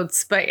wild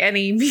oats by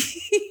any means.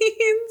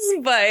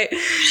 But,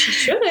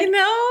 you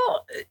know,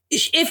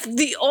 if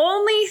the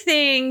only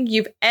thing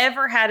you've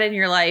ever had in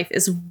your life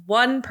is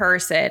one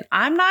person,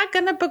 I'm not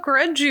going to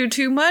begrudge you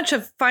too much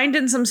of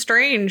finding some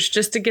strange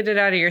just to get it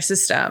out of your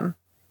system.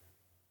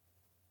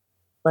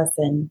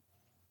 Listen,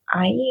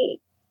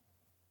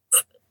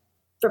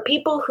 for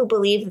people who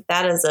believe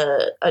that is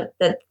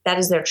that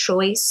is their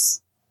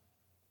choice,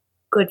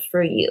 good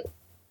for you.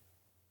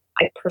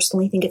 I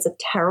personally think it's a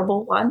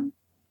terrible one.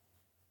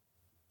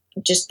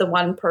 Just the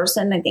one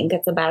person, I think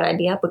it's a bad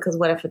idea, because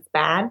what if it's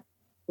bad?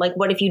 Like,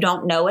 what if you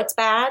don't know it's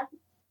bad?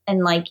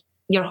 And like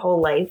your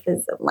whole life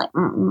is like,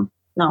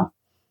 no.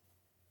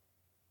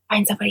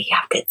 Find somebody you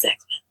have good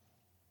sex with.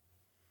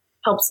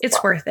 Helps.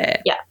 It's worth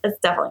it. Yeah, it's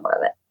definitely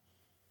worth it.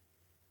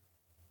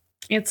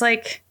 It's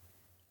like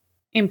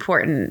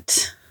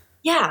important.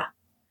 Yeah,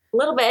 a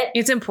little bit.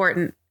 It's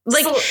important.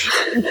 Like,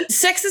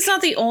 sex is not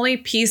the only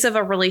piece of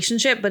a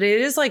relationship, but it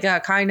is like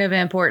a kind of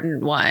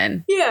important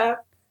one. Yeah.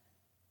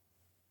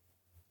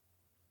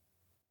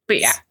 But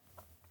yeah.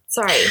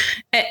 Sorry.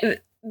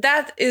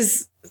 That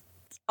is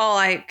all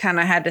I kind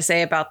of had to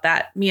say about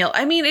that meal.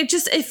 I mean, it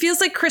feels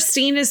like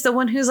Christine is the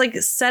one who's like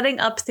setting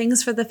up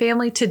things for the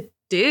family to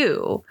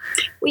do.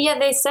 Well, yeah,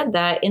 they said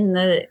that in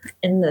the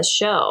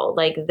show.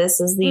 Like, this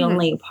is the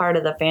only part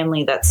of the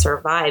family that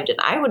survived, and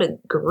I would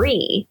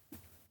agree.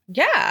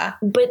 Yeah.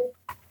 But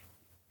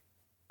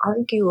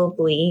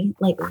arguably,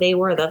 like, they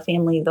were the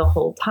family the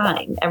whole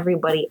time.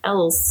 Everybody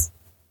else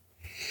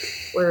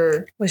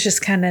was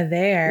just kind of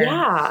there.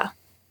 Yeah.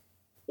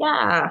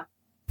 Yeah.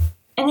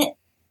 And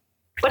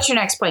what's your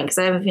next point? Because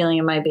I have a feeling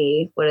it might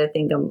be what I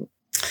think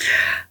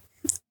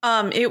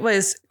it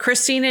was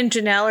Christine and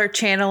Janelle are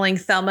channeling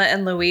Thelma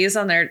and Louise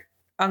on their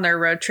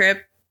road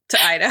trip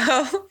to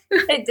Idaho.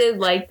 I did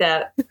like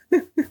that.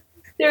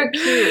 They're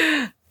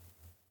cute.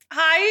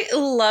 I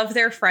love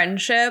their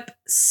friendship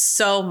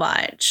so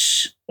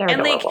much. They're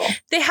adorable.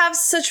 Like, they have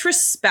such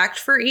respect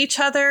for each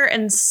other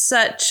and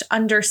such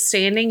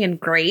understanding and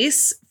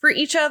grace for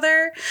each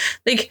other.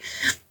 Like,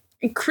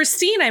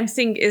 Christine, I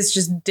think, is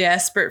just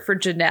desperate for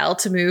Janelle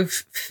to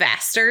move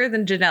faster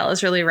than Janelle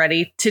is really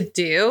ready to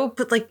do.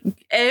 But like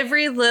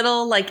every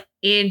little like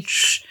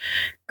inch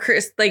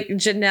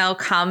Janelle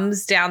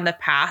comes down the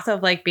path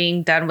of like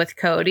being done with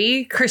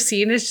Kody,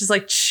 Christine is just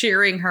like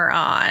cheering her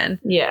on.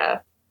 Yeah.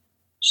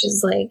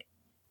 She's like,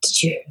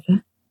 did you hear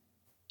that?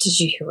 Did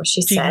you hear what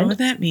she said? Do you know what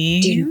that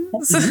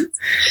means?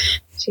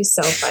 She's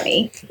so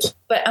funny.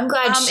 But I'm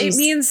glad it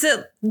means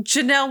that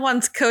Janelle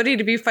wants Kody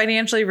to be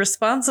financially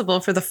responsible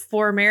for the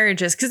 4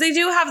 marriages. Because they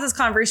do have this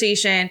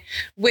conversation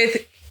with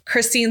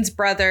Christine's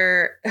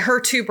brother, her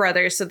 2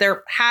 brothers. So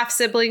they're half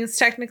siblings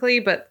technically,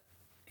 but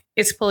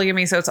it's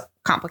polygamy, so it's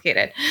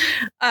complicated.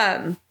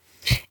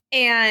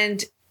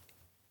 And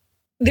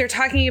they're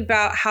talking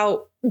about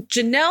how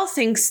Janelle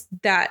thinks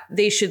that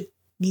they should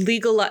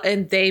legalize,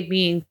 and they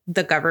being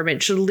the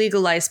government, should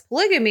legalize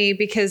polygamy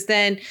because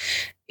then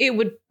it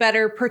would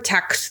better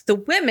protect the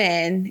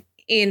women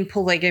in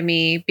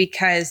polygamy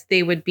because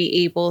they would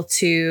be able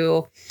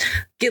to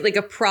get like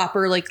a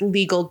proper like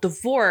legal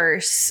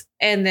divorce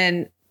and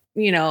then,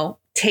 you know,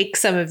 take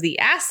some of the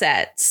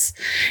assets.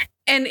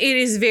 And it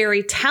is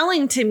very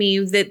telling to me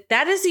that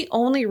that is the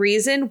only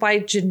reason why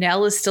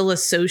Janelle is still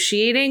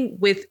associating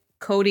with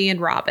Kody and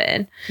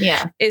Robin.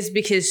 Yeah. Is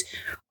because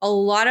a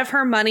lot of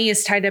her money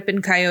is tied up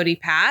in Coyote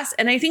Pass.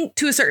 And I think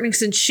to a certain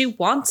extent, she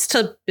wants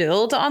to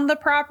build on the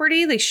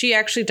property. Like she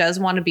actually does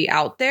want to be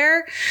out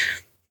there,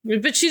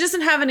 but she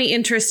doesn't have any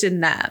interest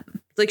in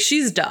them. Like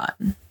she's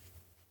done.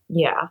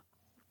 Yeah.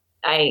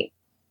 I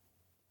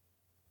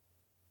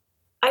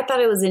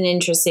thought it was an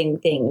interesting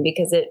thing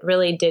because it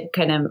really did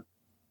kind of,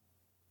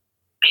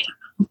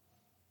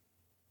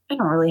 I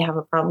don't really have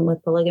a problem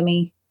with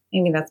polygamy.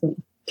 Maybe that's me.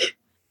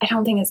 I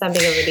don't think it's that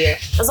big of a deal.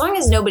 As long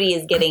as nobody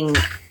is getting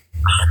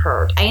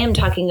hurt. I am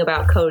talking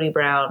about Kody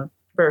Brown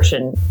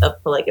version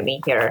of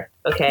polygamy here.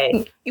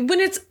 Okay.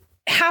 When it's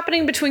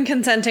happening between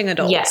consenting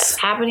adults. Yes.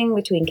 Happening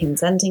between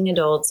consenting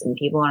adults and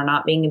people are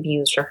not being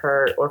abused or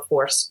hurt or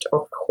forced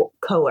or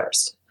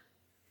coerced.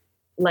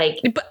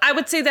 Like, but I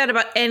would say that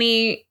about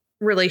any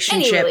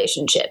relationship. Any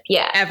relationship.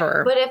 Yeah.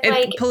 Ever. But if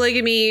like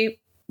polygamy,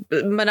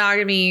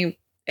 monogamy,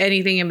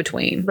 anything in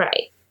between.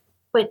 Right.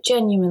 But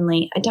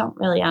genuinely, I don't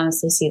really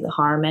honestly see the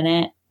harm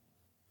in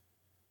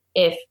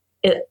it.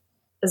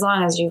 As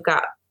long as you've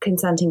got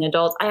consenting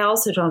adults, I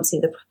also don't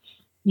see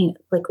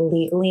like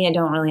legally, I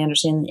don't really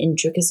understand the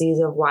intricacies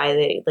of why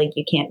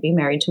you can't be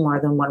married to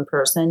more than one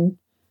person.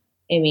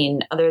 I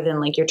mean, other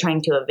than like you're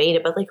trying to evade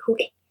it, but like who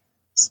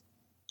cares?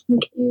 Who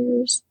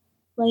cares?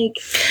 Like,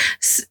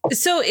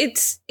 so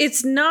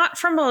it's not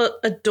from an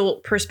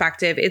adult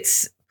perspective.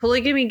 It's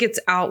polygamy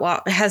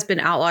has been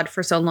outlawed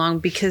for so long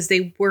because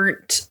they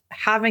weren't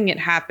having it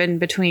happen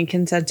between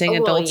consenting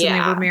adults and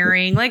they were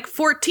marrying like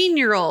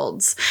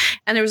 14-year-olds.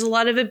 And there was a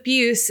lot of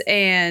abuse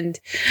and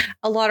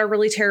a lot of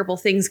really terrible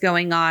things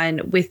going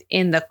on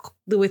within the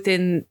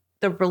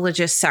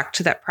religious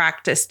sect that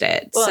practiced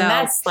it. Well, so and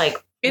that's like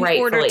in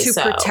order to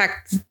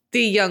protect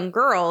the young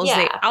girls,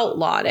 they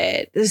outlawed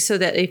it so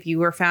that if you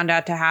were found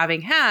out to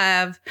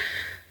have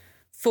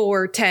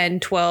 4, 10,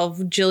 12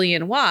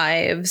 jillion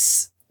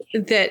wives,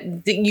 that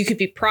you could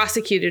be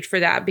prosecuted for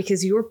that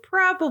because you were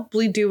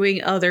probably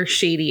doing other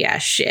shady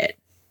ass shit.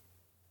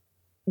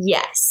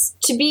 Yes.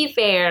 To be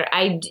fair,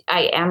 I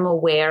am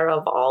aware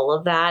of all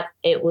of that.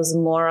 It was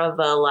more of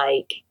a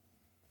like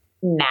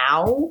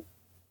now.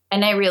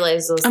 And I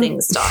realize those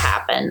things still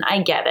happen.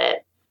 I get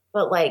it.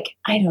 But like,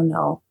 I don't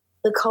know.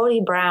 The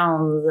Kody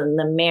Browns and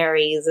the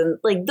Marys and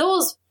like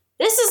those,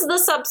 this is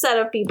the subset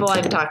of people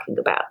I'm talking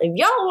about. If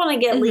y'all want to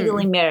get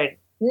legally married,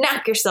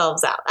 knock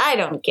yourselves out. I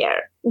don't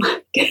care.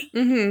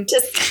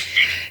 Just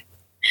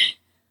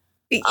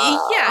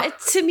yeah,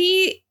 to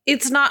me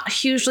it's not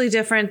hugely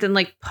different than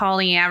like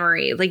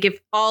polyamory. Like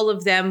if all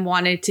of them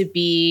wanted to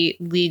be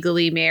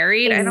legally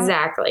married, I don't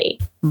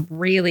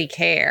really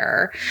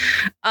care.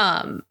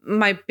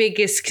 My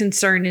biggest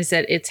concern is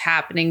that it's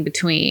happening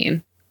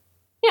between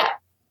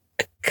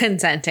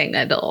consenting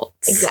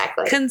adults.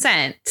 Exactly.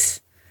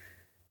 Consent.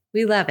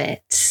 We love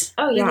it.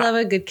 Oh yeah. We love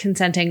a good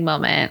consenting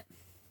moment.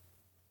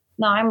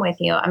 No, I'm with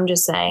you. I'm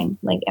just saying,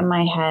 like in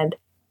my head,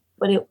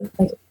 but it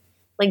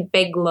like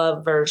big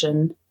love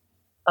version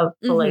of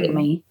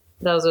polygamy.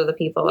 Those are the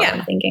people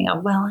I'm thinking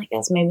of. Well, I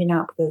guess maybe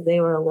not because they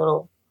were there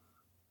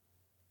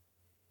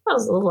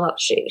was a lot of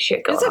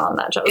shit going on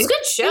that show. It was a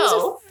good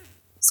show.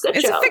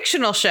 It's a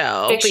fictional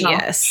show. Fictional.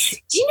 But yes.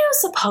 Do you know,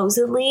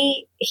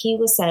 supposedly he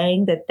was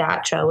saying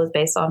that show was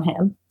based on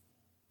him?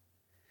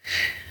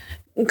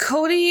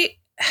 Kody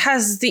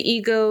has the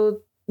ego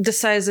the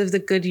size of the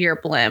Goodyear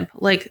blimp.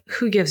 Like,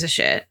 who gives a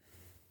shit?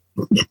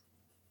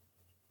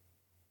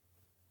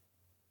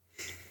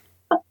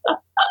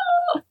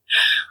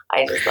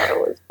 I just thought it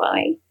was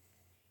funny.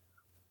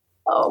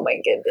 Oh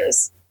my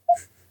goodness.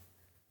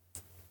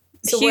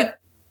 So what?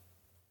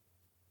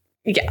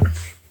 Yeah.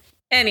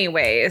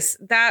 Anyways,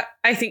 that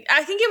I think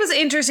it was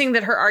interesting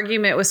that her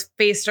argument was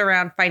based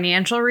around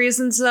financial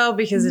reasons, though,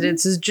 because it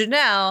is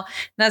Janelle. And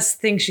that's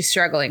the thing she's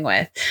struggling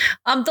with.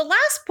 The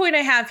last point I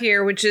have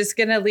here, which is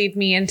going to lead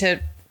me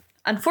into,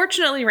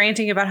 unfortunately,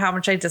 ranting about how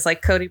much I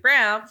dislike Kody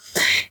Brown,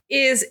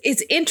 is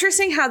it's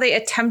interesting how they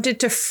attempted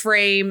to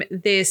frame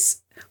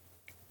this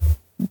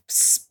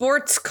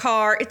sports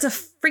car. It's a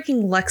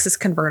freaking Lexus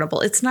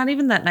convertible. It's not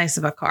even that nice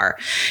of a car.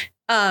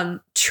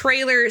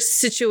 Trailer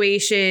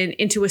situation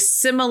into a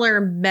similar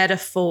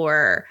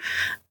metaphor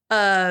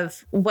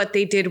of what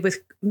they did with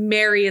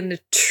Mary and the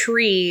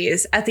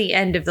trees at the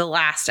end of the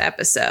last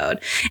episode.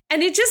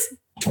 And it just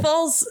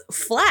falls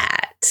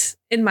flat,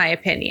 in my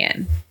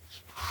opinion.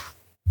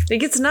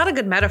 Like, it's not a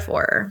good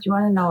metaphor. Do you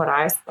want to know what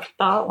I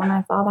thought when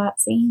I saw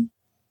that scene?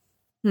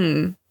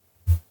 That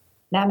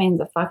man's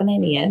a fucking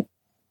idiot.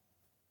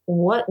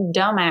 What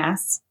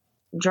dumbass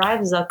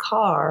drives a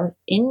car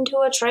into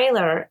a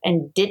trailer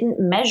and didn't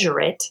measure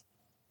it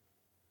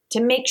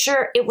to make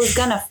sure it was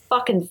gonna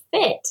fucking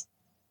fit?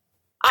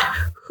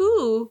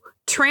 Who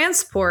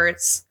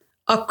transports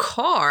a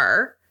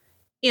car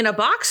in a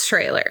box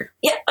trailer?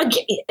 Yeah,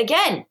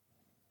 again,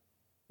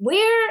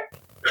 where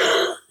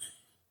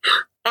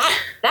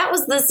that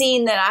was the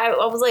scene that I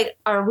was like,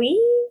 are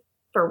we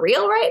for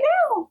real right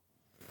now?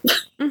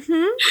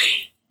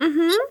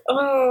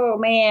 Oh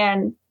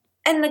man.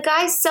 And the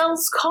guy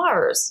sells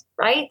cars,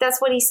 right? That's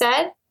what he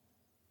said.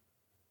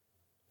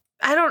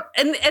 And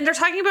they're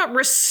talking about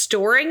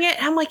restoring it.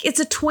 I'm like, it's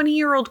a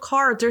 20-year-old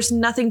car. There's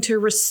nothing to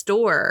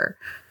restore.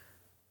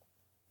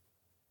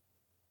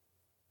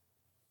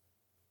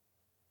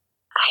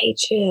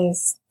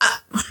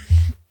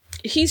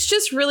 He's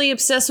just really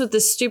obsessed with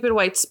this stupid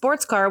white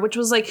sports car, which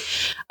was like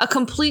a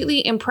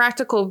completely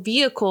impractical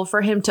vehicle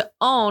for him to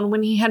own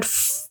when he had,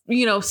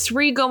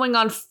 3 going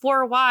on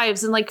 4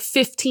 wives and like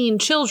 15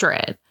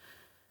 children.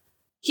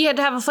 He had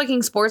to have a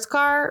fucking sports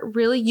car?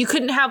 Really? You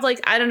couldn't have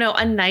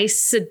a nice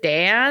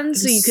sedan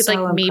so you could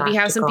maybe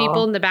have some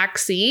people in the back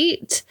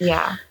seat?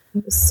 Yeah.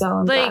 It was so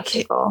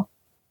impractical.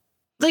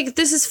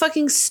 This is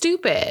fucking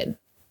stupid.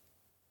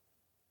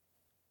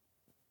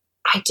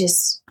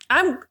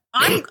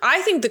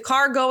 I think the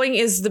car going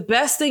is the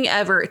best thing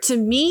ever. To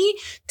me,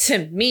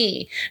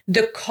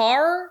 the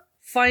car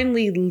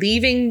finally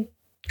leaving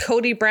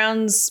Kody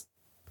Brown's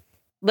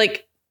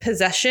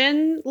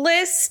possession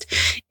list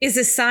is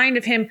a sign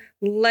of him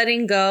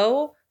letting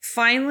go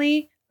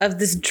finally of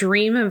this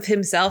dream of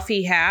himself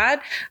he had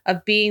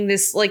of being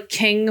this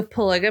king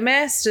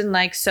polygamist and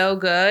so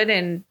good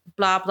and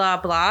blah, blah,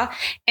 blah.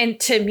 And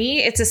to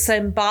me, it's a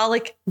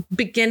symbolic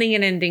beginning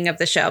and ending of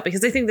the show,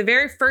 because I think the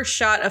very first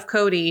shot of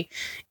Kody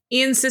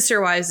in Sister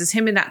Wives is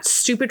him in that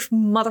stupid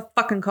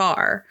motherfucking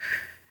car.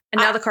 And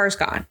now the car's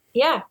gone.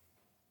 Yeah.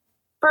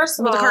 First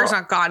of all, the car's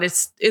not gone.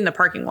 It's in the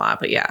parking lot,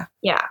 but yeah.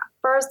 Yeah.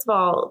 First of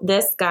all,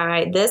 this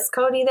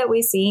Kody that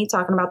we see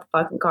talking about the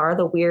fucking car,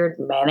 the weird,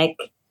 manic,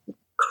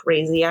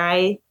 crazy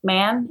eye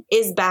man,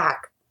 is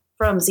back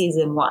from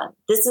season 1.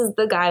 This is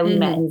the guy we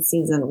met in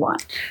season 1.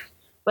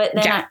 But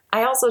then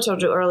I also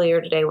told you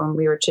earlier today when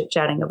we were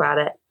chit-chatting about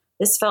it,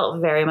 this felt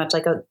very much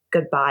like a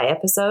goodbye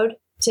episode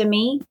to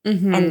me.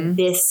 And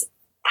this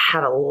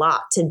had a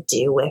lot to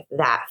do with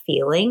that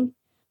feeling,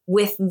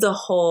 with the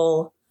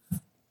whole,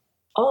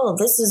 oh,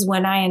 this is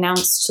when I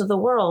announced to the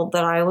world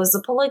that I was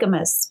a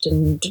polygamist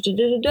and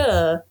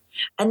da-da-da-da-da.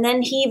 And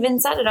then he even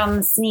said it on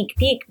the sneak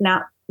peek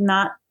not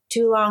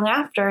too long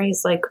after.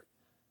 He's like,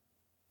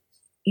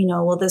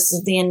 well, this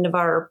is the end of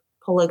our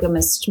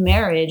polygamist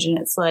marriage. And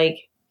it's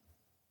like,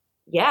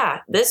 yeah,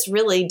 this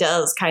really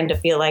does kind of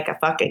feel like a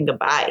fucking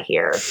goodbye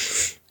here.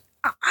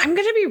 I'm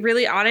going to be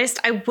really honest.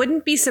 I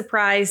wouldn't be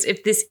surprised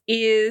if this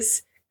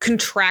is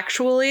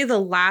contractually the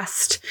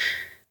last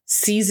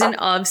season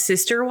of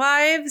Sister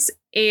Wives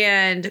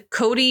and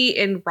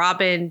Kody and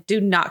Robin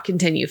do not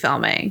continue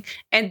filming.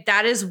 And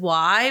that is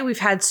why we've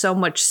had so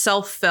much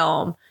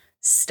self-film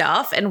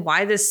stuff and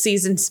why this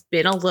season's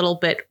been a little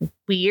bit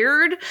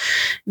weird,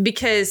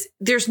 because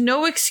there's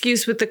no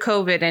excuse with the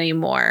COVID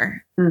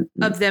anymore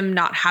of them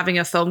not having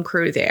a film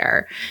crew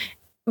there.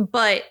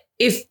 But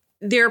if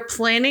they're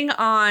planning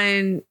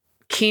on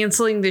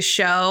canceling the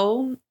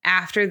show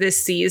after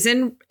this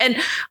season, and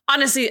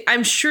honestly,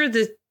 I'm sure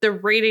that the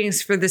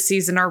ratings for the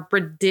season are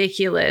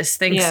ridiculous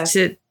thanks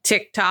to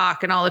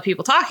TikTok and all the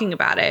people talking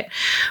about it.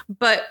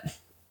 But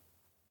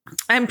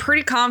I'm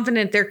pretty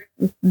confident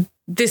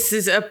this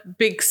is a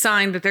big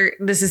sign that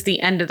this is the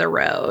end of the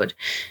road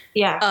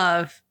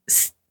of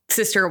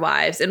Sister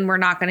Wives, and we're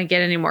not going to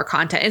get any more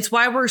content. It's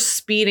why we're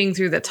speeding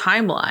through the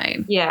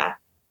timeline. Yeah.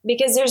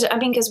 Because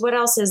because what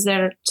else is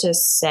there to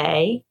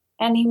say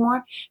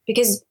anymore?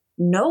 Because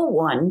no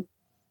one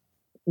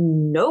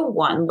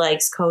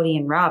likes Kody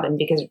and Robin,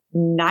 because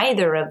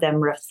neither of them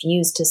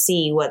refuse to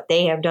see what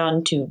they have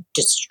done to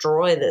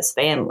destroy this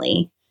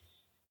family.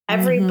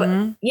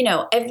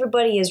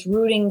 Everybody is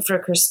rooting for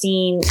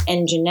Christine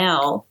and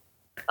Janelle.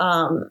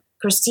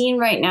 Christine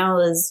right now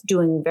is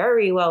doing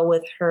very well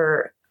with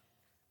her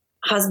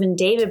husband,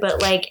 David,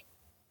 but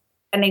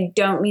and I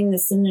don't mean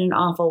this in an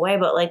awful way,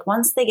 but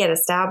once they get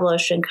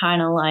established and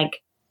kind of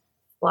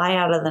fly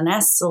out of the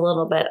nest a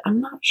little bit, I'm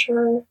not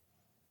sure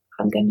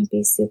I'm going to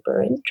be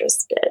super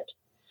interested.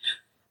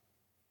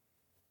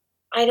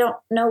 I don't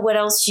know what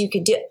else you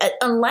could do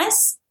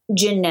unless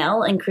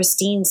Janelle and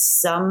Christine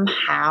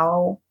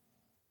somehow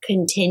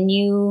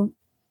continue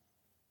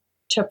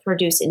to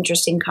produce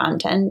interesting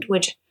content,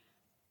 which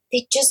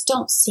they just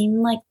don't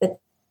seem like the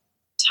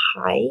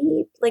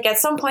type. Like at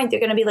some point they're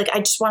going to be like, I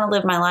just want to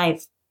live my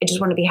life. I just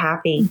want to be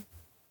happy.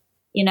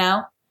 You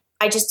know,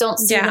 I just don't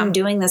see them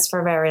doing this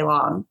for very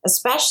long,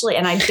 especially.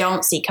 And I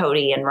don't see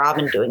Kody and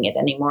Robin doing it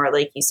anymore.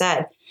 Like you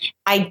said,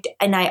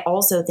 I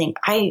also think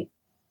I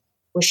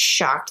was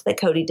shocked that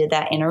Kody did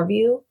that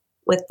interview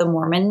with the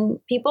Mormon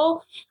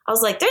people. I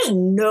was like, there's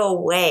no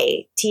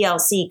way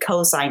TLC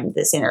co-signed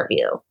this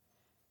interview.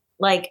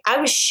 Like, I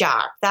was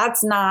shocked.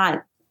 That's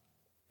not,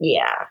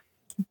 yeah.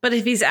 But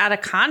if he's out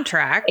of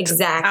contract,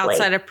 exactly,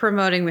 outside of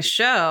promoting the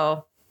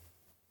show.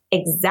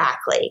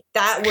 Exactly.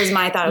 That was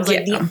my thought. I was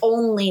like, the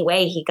only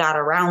way he got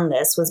around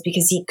this was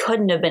because he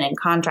couldn't have been in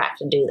contract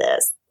to do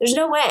this. There's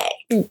no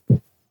way.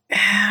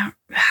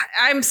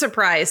 I'm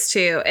surprised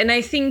too. And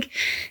I think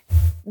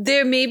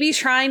they're maybe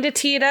trying to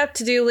tee it up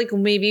to do like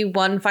maybe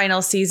one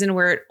final season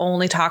where it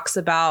only talks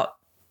about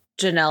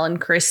Janelle and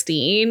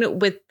Christine,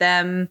 with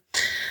them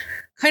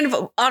kind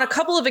of on a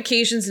couple of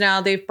occasions now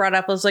they've brought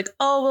up was like,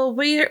 oh,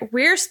 well,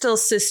 we're still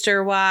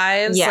sister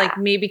wives. Yeah. Like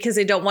maybe because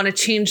they don't want to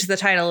change the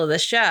title of the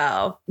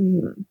show.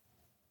 Mm-hmm.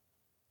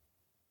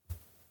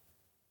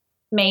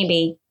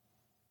 Maybe.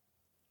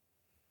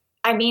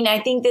 I mean, I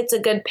think that's a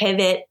good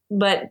pivot,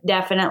 but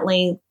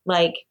definitely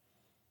like,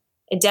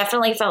 it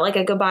definitely felt like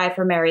a goodbye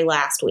for Mary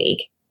last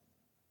week.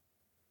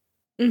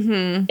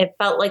 Mm-hmm. It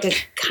felt like a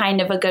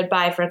kind of a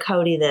goodbye for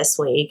Kody this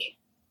week.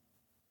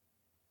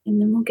 And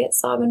then we'll get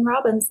Sob and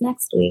Robin's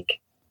next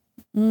week.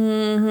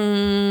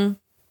 Mm-hmm.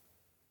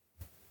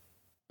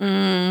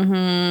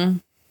 Mm-hmm.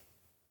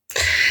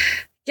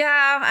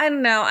 Yeah, I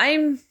don't know.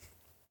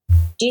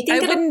 Do you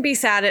think I wouldn't be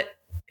sad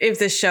if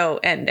the show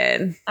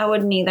ended? I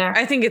wouldn't either.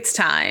 I think it's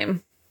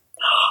time.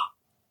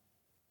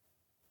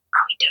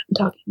 Are we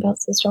done talking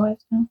about Sister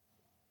Wives now?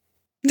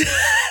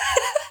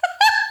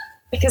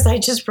 Because I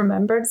just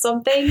remembered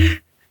something.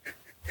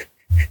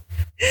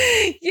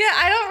 Yeah,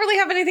 I don't really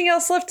have anything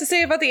else left to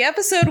say about the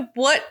episode.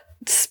 What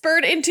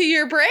spurred into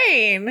your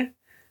brain?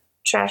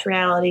 Trash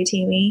reality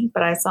TV,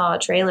 but I saw a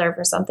trailer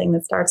for something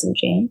that starts in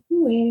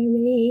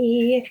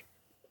January.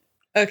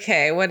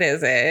 Okay, what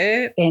is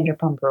it?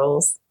 Vanderpump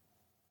Rules.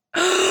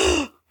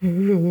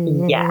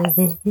 Yes.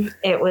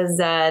 It was,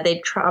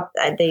 they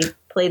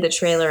played the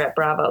trailer at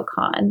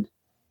BravoCon.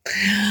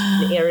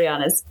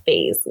 Ariana's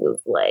face was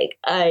like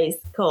ice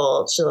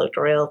cold. She looked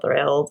real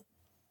thrilled.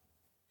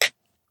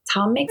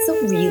 Tom makes a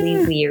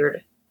really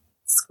weird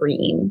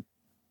scream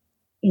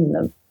in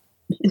the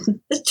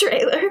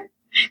trailer.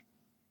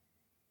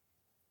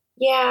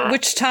 Yeah.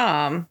 Which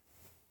Tom?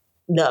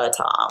 The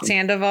Tom.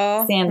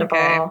 Sandoval?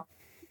 Okay.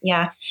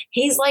 Yeah.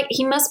 He's like,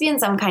 he must be in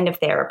some kind of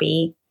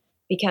therapy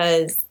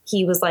because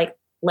he was like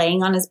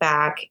laying on his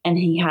back and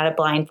he had a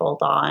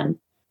blindfold on,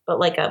 but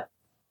like not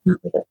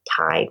like a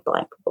tied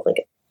blindfold, but like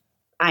an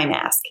eye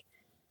mask.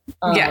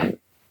 Yeah.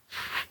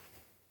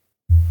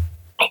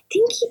 I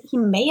think he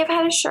may have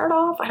had his shirt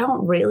off. I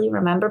don't really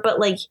remember, but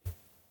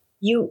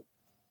you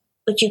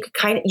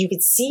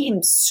could see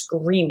him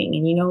screaming,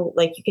 and you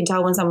can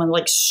tell when someone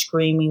like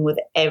screaming with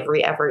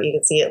every effort. You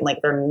could see it in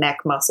like their neck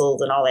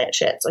muscles and all that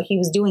shit. So he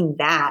was doing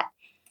that,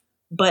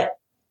 but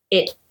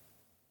I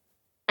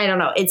don't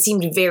know. It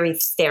seemed very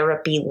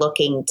therapy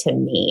looking to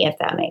me, if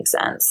that makes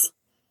sense.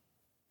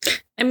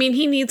 I mean,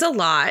 he needs a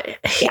lot.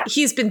 Yeah.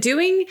 He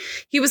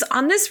was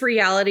on this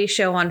reality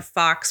show on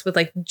Fox with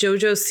like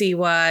JoJo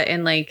Siwa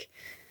and like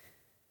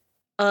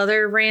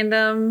other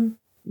random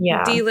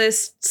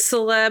D-list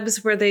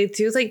celebs where they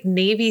do like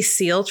Navy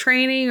SEAL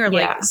training or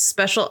like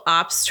special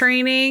ops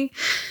training.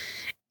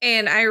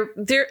 And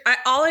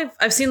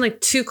I've seen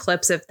like 2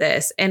 clips of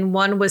this, and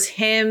one was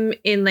him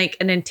in like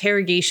an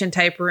interrogation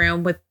type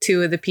room with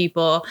 2 of the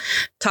people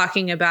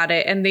talking about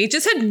it, and they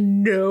just had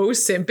no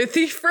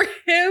sympathy for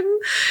him.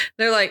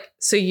 They're like,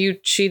 so you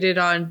cheated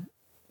on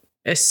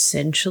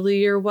essentially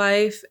your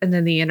wife, and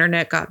then the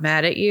internet got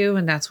mad at you,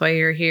 and that's why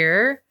you're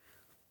here?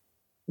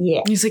 Yeah.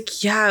 And he's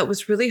like, yeah, it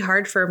was really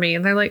hard for me.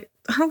 And they're like,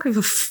 I don't give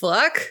a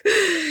fuck.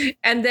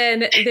 And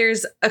then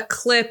there's a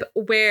clip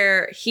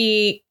where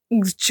JoJo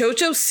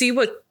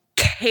Siwa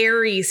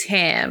carries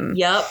him.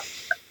 Yep.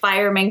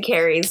 Fireman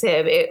carries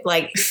him. It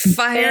like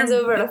bends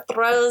over and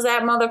throws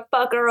that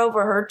motherfucker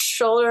over her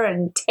shoulder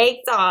and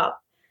takes off.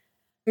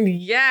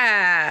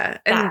 Yeah.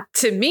 And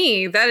to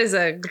me, that is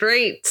a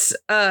great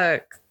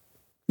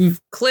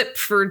clip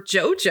for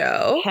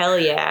JoJo. Hell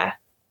yeah.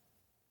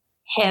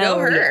 Hell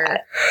her. Yeah.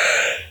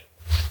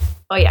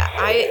 Oh yeah.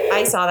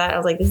 I saw that. I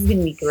was like, this is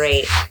gonna be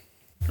great.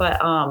 But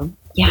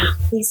yeah,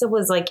 Lisa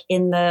was like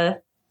in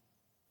the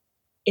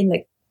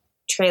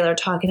trailer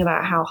talking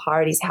about how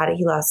hard he's had it.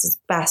 He lost his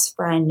best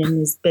friend in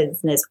his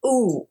business.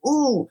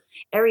 Ooh.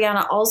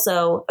 Ariana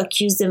also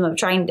accused him of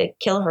trying to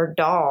kill her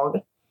dog.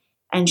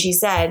 And she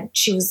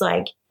was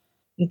like,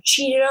 you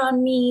cheated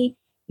on me.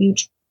 You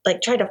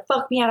like tried to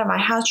fuck me out of my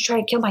house. You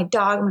tried to kill my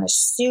dog. I'm going to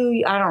sue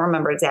you. I don't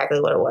remember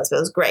exactly what it was, but it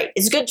was great.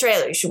 It's a good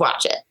trailer. You should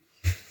watch it.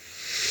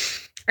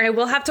 I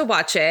will have to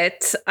watch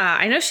it.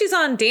 I know she's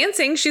on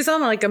Dancing. She's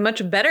on like a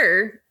much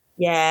better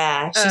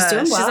Yeah, she's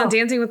doing well. She's on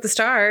Dancing with the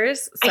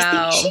Stars. So.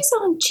 I think she's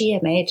on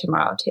GMA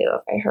tomorrow too,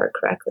 if I heard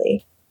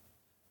correctly.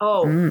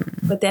 Oh,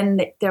 but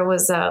then there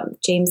was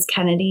James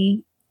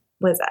Kennedy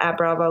was at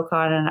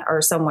BravoCon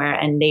or somewhere,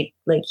 and he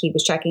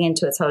was checking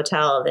into his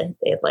hotel. They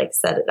had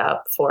set it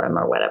up for him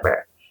or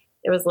whatever.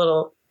 There was a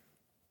little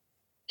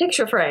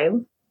picture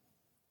frame,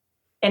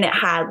 and it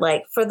had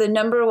for the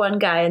number one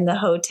guy in the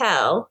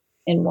hotel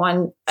in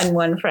one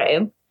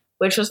frame,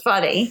 which was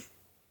funny.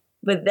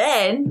 But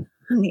then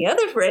in the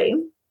other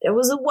frame, there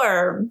was a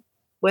worm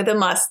with a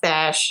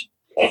mustache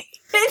in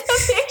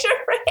the picture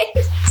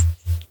frame.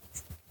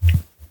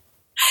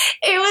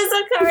 It was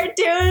a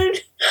cartoon.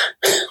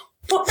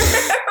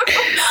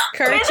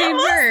 Cartoon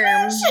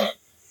worm.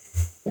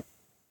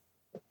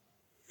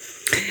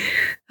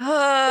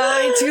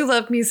 I do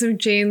love me some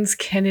James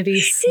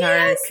Kennedy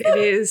snark. It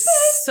is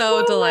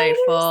so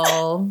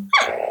delightful.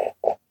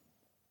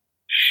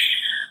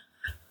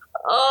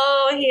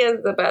 Oh, he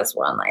has the best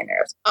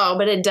one-liners. Oh,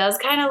 but it does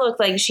kind of look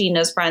like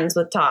Sheena's friends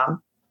with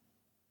Tom.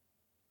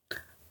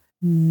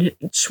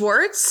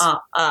 Schwartz?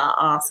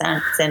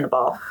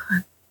 Sandoval.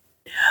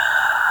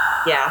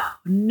 Yeah.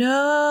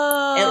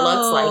 No. It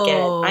looks like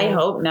it. I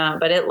hope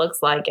not, but it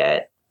looks like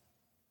it.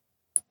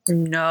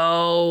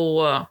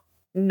 No.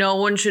 No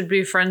one should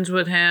be friends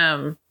with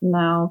him.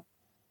 No.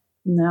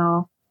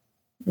 No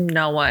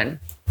one.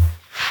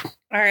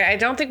 All right. I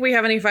don't think we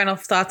have any final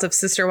thoughts of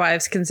Sister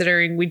Wives,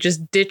 considering we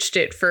just ditched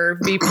it for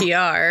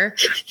VPR.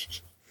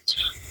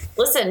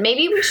 Listen,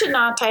 maybe we should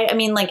not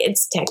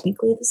it's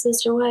technically the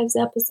Sister Wives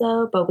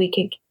episode, but we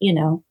could do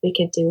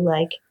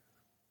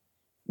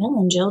Mel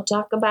and Jill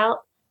talk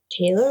about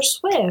Taylor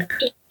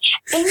Swift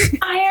and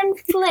Iron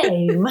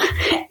Flame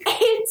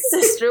and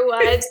Sister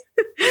Wives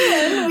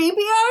and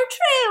VPR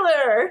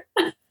trailer.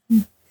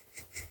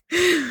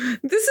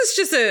 This is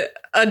just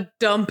a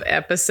dump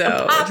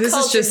episode. This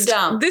is just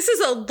dump. This is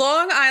a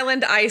Long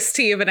Island iced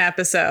tea of an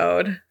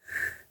episode.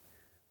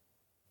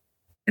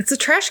 It's a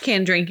trash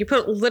can drink. You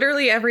put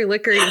literally every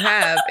liquor you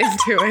have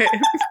into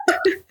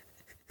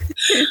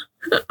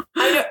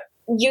it.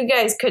 You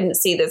guys couldn't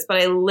see this, but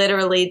I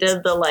literally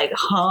did the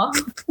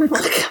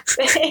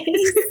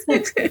face.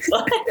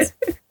 What?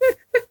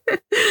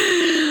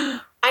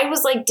 I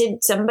was like,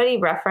 did somebody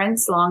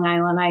reference Long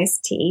Island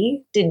iced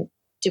tea? Did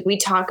we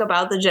talk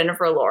about the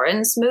Jennifer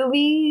Lawrence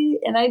movie?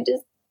 And I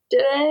just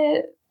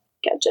didn't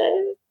catch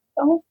it.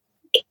 Oh.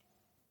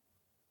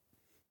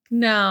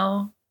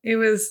 No, it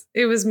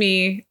was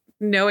me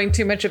knowing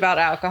too much about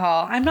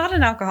alcohol. I'm not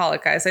an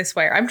alcoholic, guys. I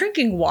swear. I'm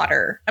drinking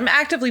water. I'm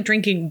actively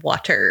drinking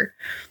water.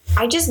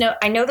 I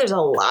know there's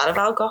a lot of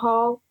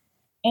alcohol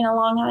in a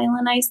Long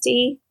Island iced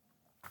tea.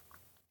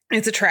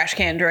 It's a trash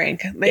can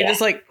drink. They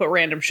just put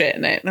random shit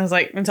in it. And I was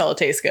like, until it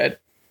tastes good.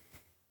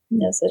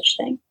 No such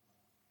thing.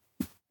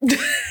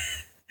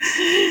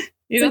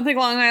 You don't think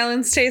Long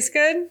Island's taste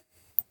good?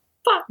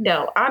 Fuck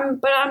no. I'm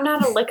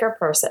not a liquor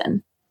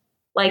person.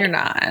 You're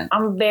not.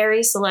 I'm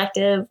very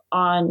selective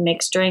on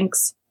mixed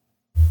drinks.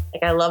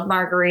 I love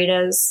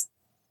margaritas.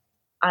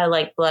 I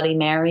like Bloody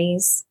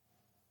Marys.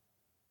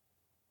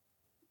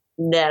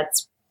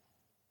 This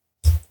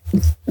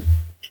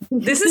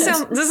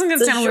isn't going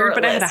to sound weird,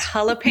 but I had a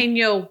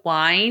jalapeno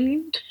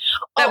wine.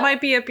 That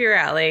might be up your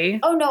alley.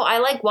 Oh no, I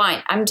like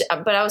wine.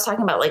 But I was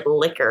talking about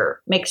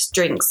liquor, mixed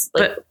drinks.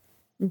 But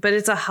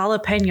it's a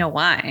jalapeno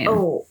wine.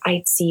 Oh,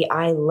 I see.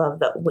 I love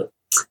that.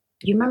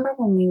 You remember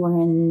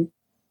when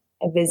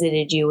I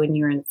visited you when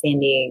you were in San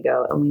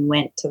Diego, and we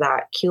went to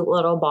that cute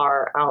little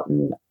bar out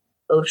in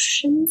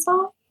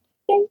Oceanside, I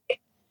think.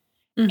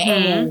 Mm-hmm.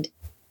 And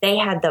they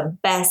had the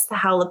best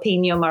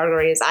jalapeno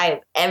margaritas I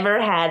have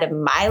ever had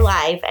in my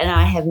life, and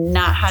I have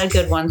not had a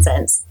good one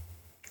since.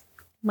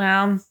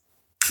 Well,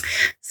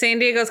 San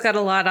Diego's got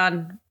a lot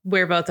on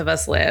where both of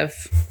us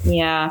live.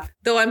 Yeah.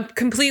 Though I'm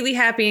completely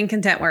happy and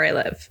content where I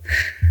live.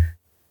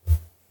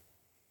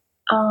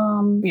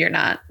 You're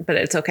not, but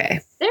it's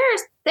okay.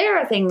 There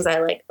are things I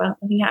like about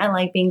living here. I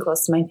like being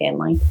close to my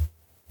family.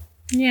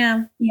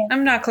 Yeah.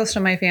 I'm not close to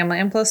my family.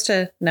 I'm close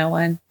to no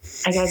one.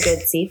 I got good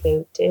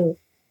seafood too.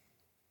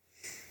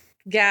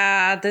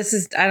 Yeah,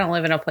 I don't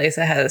live in a place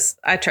that has,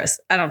 I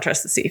don't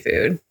trust the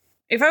seafood.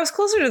 If I was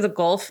closer to the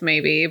Gulf,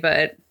 maybe,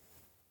 but.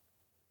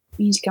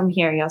 You need to come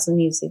here. You also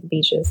need to see the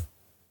beaches.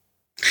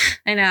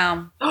 I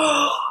know.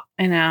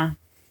 I know.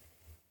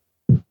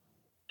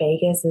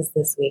 Vegas is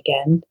this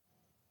weekend.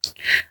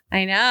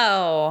 I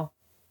know.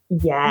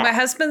 Yeah. My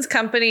husband's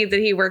company that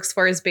he works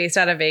for is based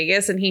out of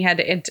Vegas, and he had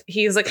to,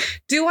 he's like,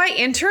 do I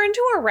enter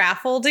into a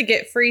raffle to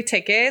get free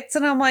tickets?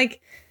 And I'm like,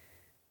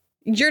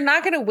 you're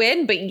not going to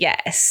win, but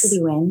yes. Did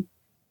he win?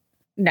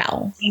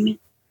 No. Damn it.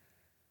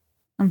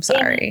 I'm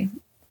sorry.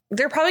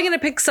 They're probably going to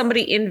pick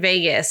somebody in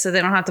Vegas so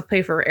they don't have to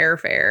pay for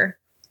airfare.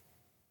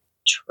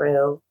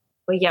 True.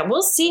 But yeah,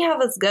 we'll see how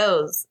this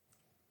goes.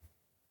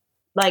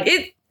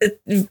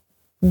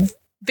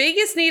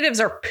 Vegas natives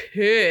are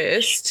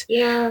pissed.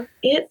 Yeah,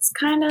 it's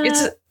kind of...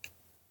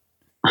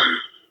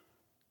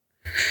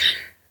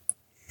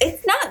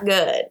 It's not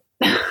good,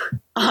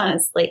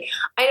 honestly.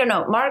 I don't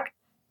know.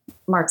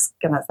 Mark's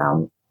going to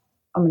sound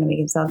I'm going to make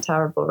him sound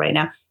terrible right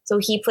now. So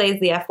he plays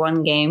the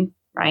F1 game,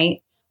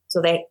 right?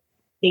 So they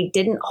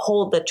didn't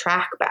hold the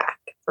track back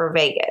for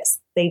Vegas.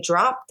 They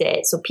dropped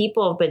it. So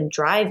people have been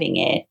driving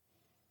it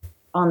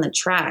on the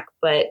track,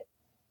 but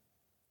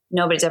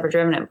nobody's ever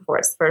driven it before.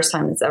 It's the first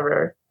time it's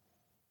ever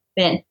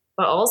been.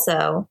 But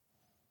also,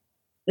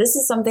 this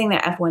is something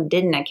that F1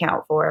 didn't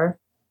account for,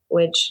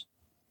 which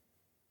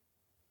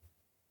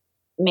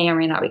may or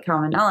may not be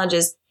common knowledge,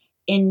 is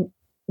in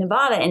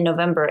Nevada in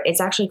November,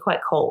 it's actually quite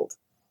cold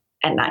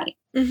at night.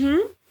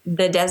 Mm-hmm.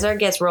 The desert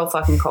gets real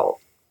fucking cold.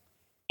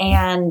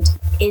 And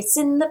it's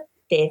in the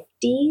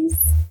 50s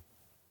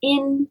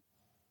in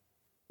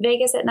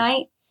Vegas at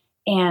night.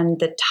 And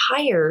the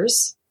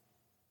tires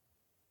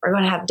are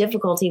going to have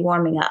difficulty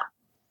warming up.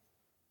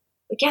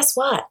 But guess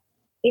what?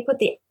 They put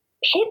the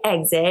pit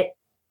exit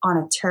on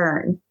a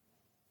turn.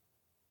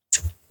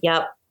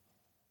 Yep.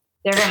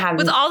 They're going to have...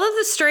 With all of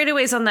the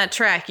straightaways on that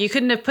track, you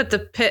couldn't have put the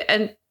pit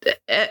and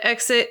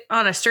exit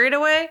on a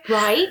straightaway?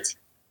 Right?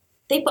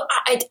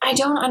 I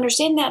don't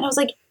understand that. And I was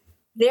like,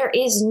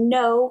 there's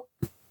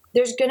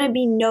going to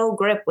be no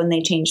grip when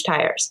they change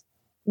tires.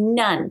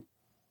 None.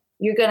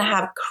 You're going to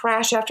have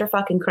crash after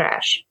fucking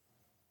crash.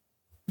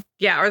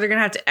 Yeah, or they're going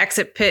to have to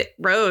exit pit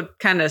road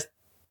kind of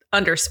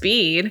under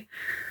speed.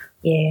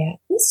 Yeah,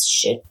 this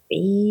should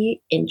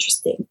be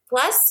interesting.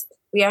 Plus,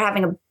 we are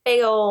having a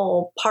big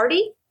old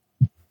party.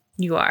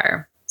 You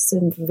are. So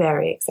I'm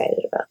very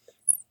excited about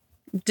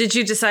this. Did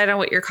you decide on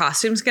what your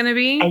costume's going to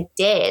be? I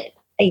did.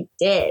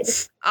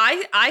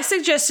 I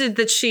suggested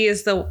that she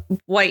is the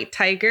white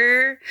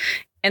tiger,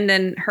 and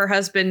then her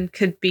husband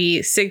could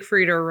be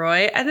Siegfried or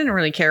Roy. I didn't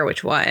really care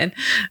which one.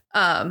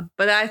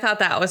 But I thought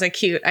that was a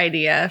cute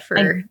idea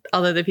for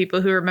all of the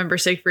people who remember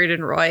Siegfried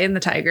and Roy in the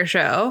Tiger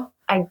Show.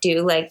 I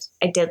did like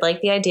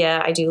the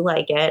idea. I do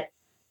like it.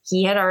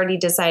 He had already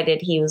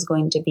decided he was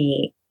going to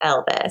be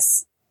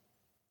Elvis.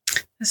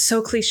 It's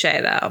so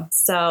cliche, though.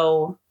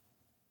 So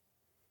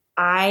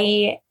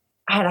I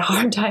had a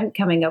hard time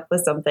coming up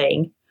with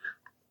something.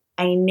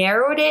 I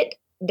narrowed it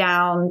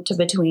down to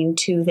between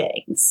two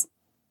things.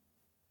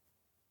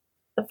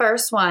 The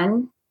first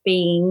one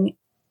being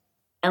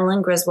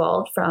Ellen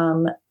Griswold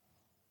from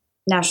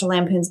National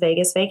Lampoon's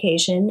Vegas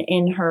Vacation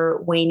in her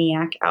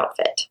Waniac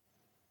outfit.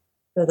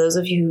 For those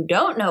of you who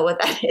don't know what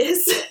that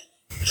is,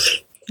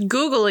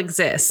 Google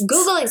exists,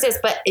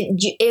 but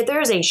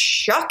there's a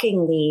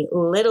shockingly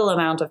little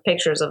amount of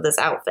pictures of this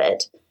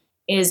outfit.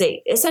 It is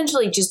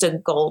essentially just a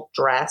gold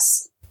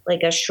dress,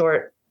 like a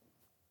short,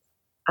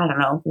 I don't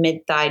know,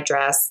 mid-thigh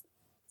dress,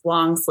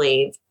 long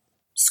sleeve,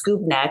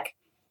 scoop neck,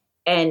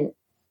 and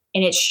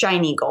it's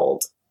shiny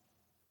gold,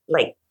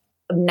 like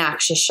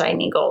obnoxious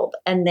shiny gold.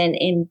 And then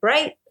in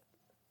bright,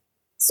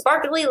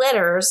 sparkly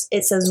letters,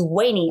 it says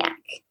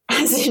Waniac,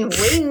 as in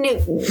Wayne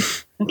Newton.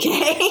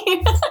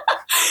 Okay.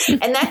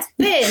 And that's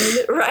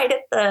pinned right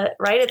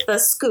at the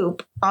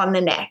scoop on the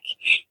neck.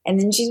 And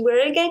then she's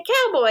wearing a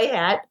cowboy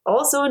hat,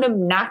 also an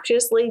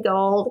obnoxiously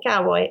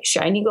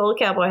shiny gold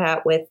cowboy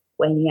hat with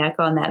Waniac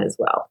on that as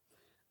well.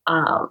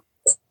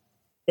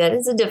 That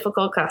is a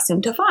difficult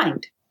costume to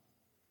find.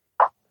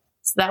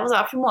 So that was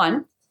option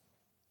one.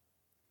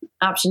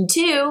 Option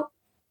two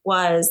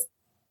was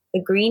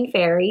the Green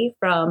Fairy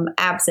from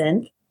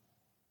Absinthe.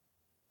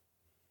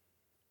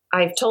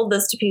 I've told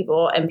this to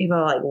people and people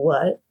are like,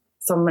 what?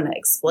 So I'm going to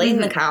explain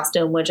the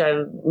costume, which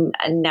I'm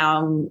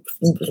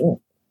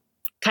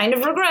kind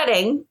of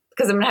regretting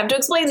because I'm going to have to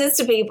explain this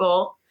to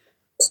people.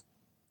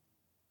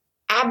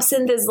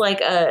 Absinthe is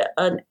like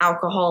an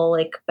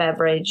alcoholic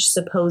beverage,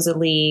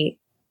 supposedly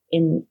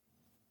in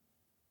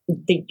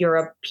the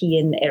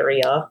European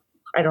area.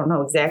 I don't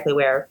know exactly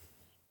where.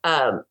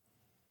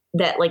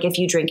 That like if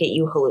you drink it,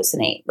 you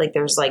hallucinate. Like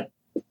there's like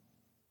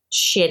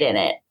shit in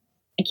it.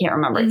 I can't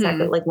remember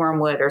exactly, like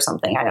wormwood or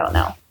something. I don't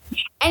know.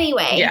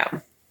 Anyway, yeah.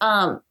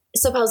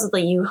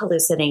 Supposedly you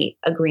hallucinate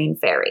a green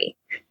fairy.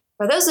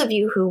 For those of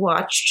you who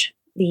watched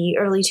the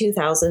early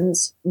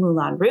 2000s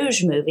Moulin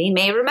Rouge movie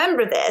may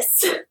remember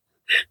this.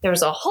 There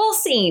was a whole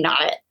scene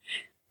on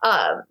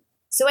it.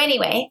 So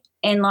anyway,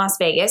 in Las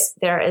Vegas,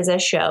 there is a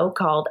show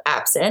called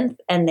Absinthe,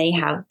 and they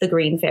have the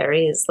Green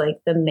Fairy is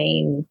like the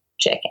main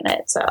chick in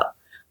it. So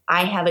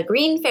I have a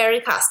Green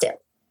Fairy costume.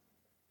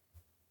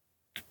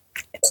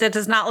 That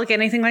does not look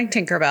anything like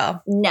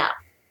Tinkerbell. No,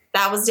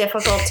 that was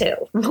difficult too.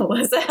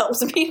 Melissa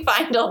helps me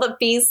find all the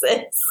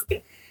pieces.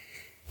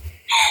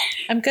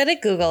 I'm good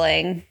at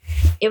Googling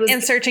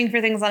and searching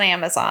for things on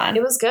Amazon.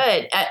 It was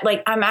good.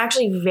 I'm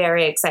actually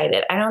very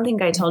excited. I don't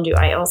think I told you.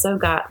 I also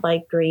got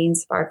like green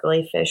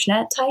sparkly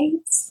fishnet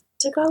tights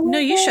to go with. No,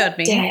 you showed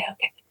me. Okay.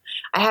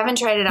 I haven't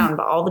tried it on,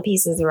 but all the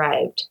pieces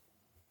arrived.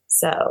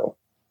 So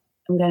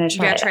I'm going to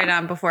try it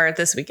on before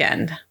this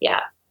weekend.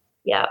 Yeah.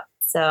 Yeah.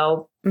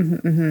 So,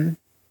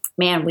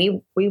 man,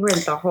 we were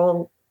the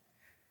whole,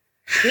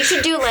 we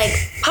should do like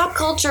pop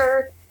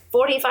culture,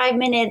 45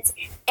 minutes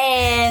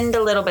and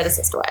a little bit of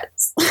Sister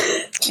Wives.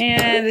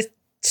 And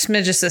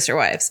Smidge's sister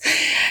wives.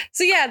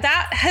 So yeah,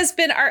 that has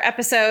been our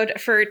episode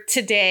for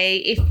today.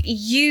 If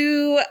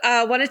you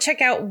want to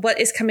check out what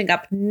is coming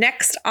up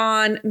next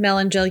on Mel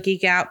and Jill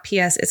Geek Out,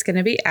 P.S. it's going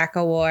to be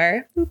Aqua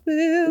War.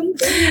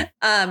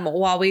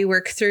 While we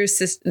work through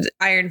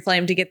Iron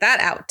Flame to get that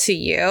out to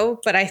you.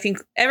 But I think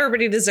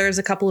everybody deserves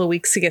a couple of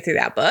weeks to get through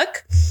that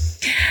book.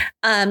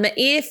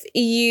 If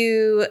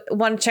you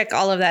want to check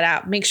all of that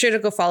out, make sure to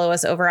go follow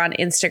us over on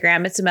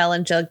Instagram. It's Mel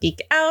and Jill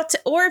Geek Out.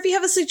 Or if you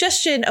have a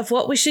suggestion of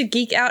what we should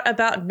geek out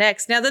about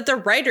next, now that the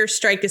writer's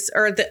strike is,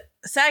 or the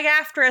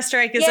SAG-AFTRA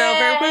strike is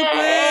over.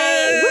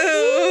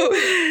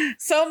 Woo-hoo!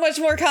 So much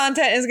more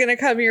content is going to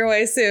come your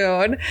way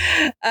soon.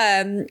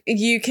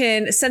 You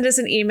can send us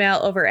an email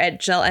over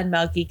at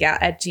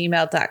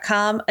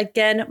jillandmelgeekout@gmail.com.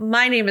 Again,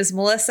 my name is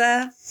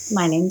Melissa.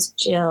 My name's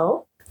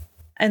Jill.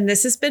 And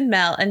this has been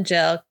Mel and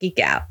Jill Geek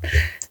Out.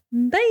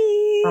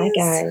 Bye. Bye,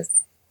 guys.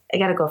 I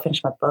got to go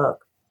finish my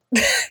book.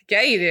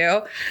 Yeah, you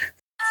do.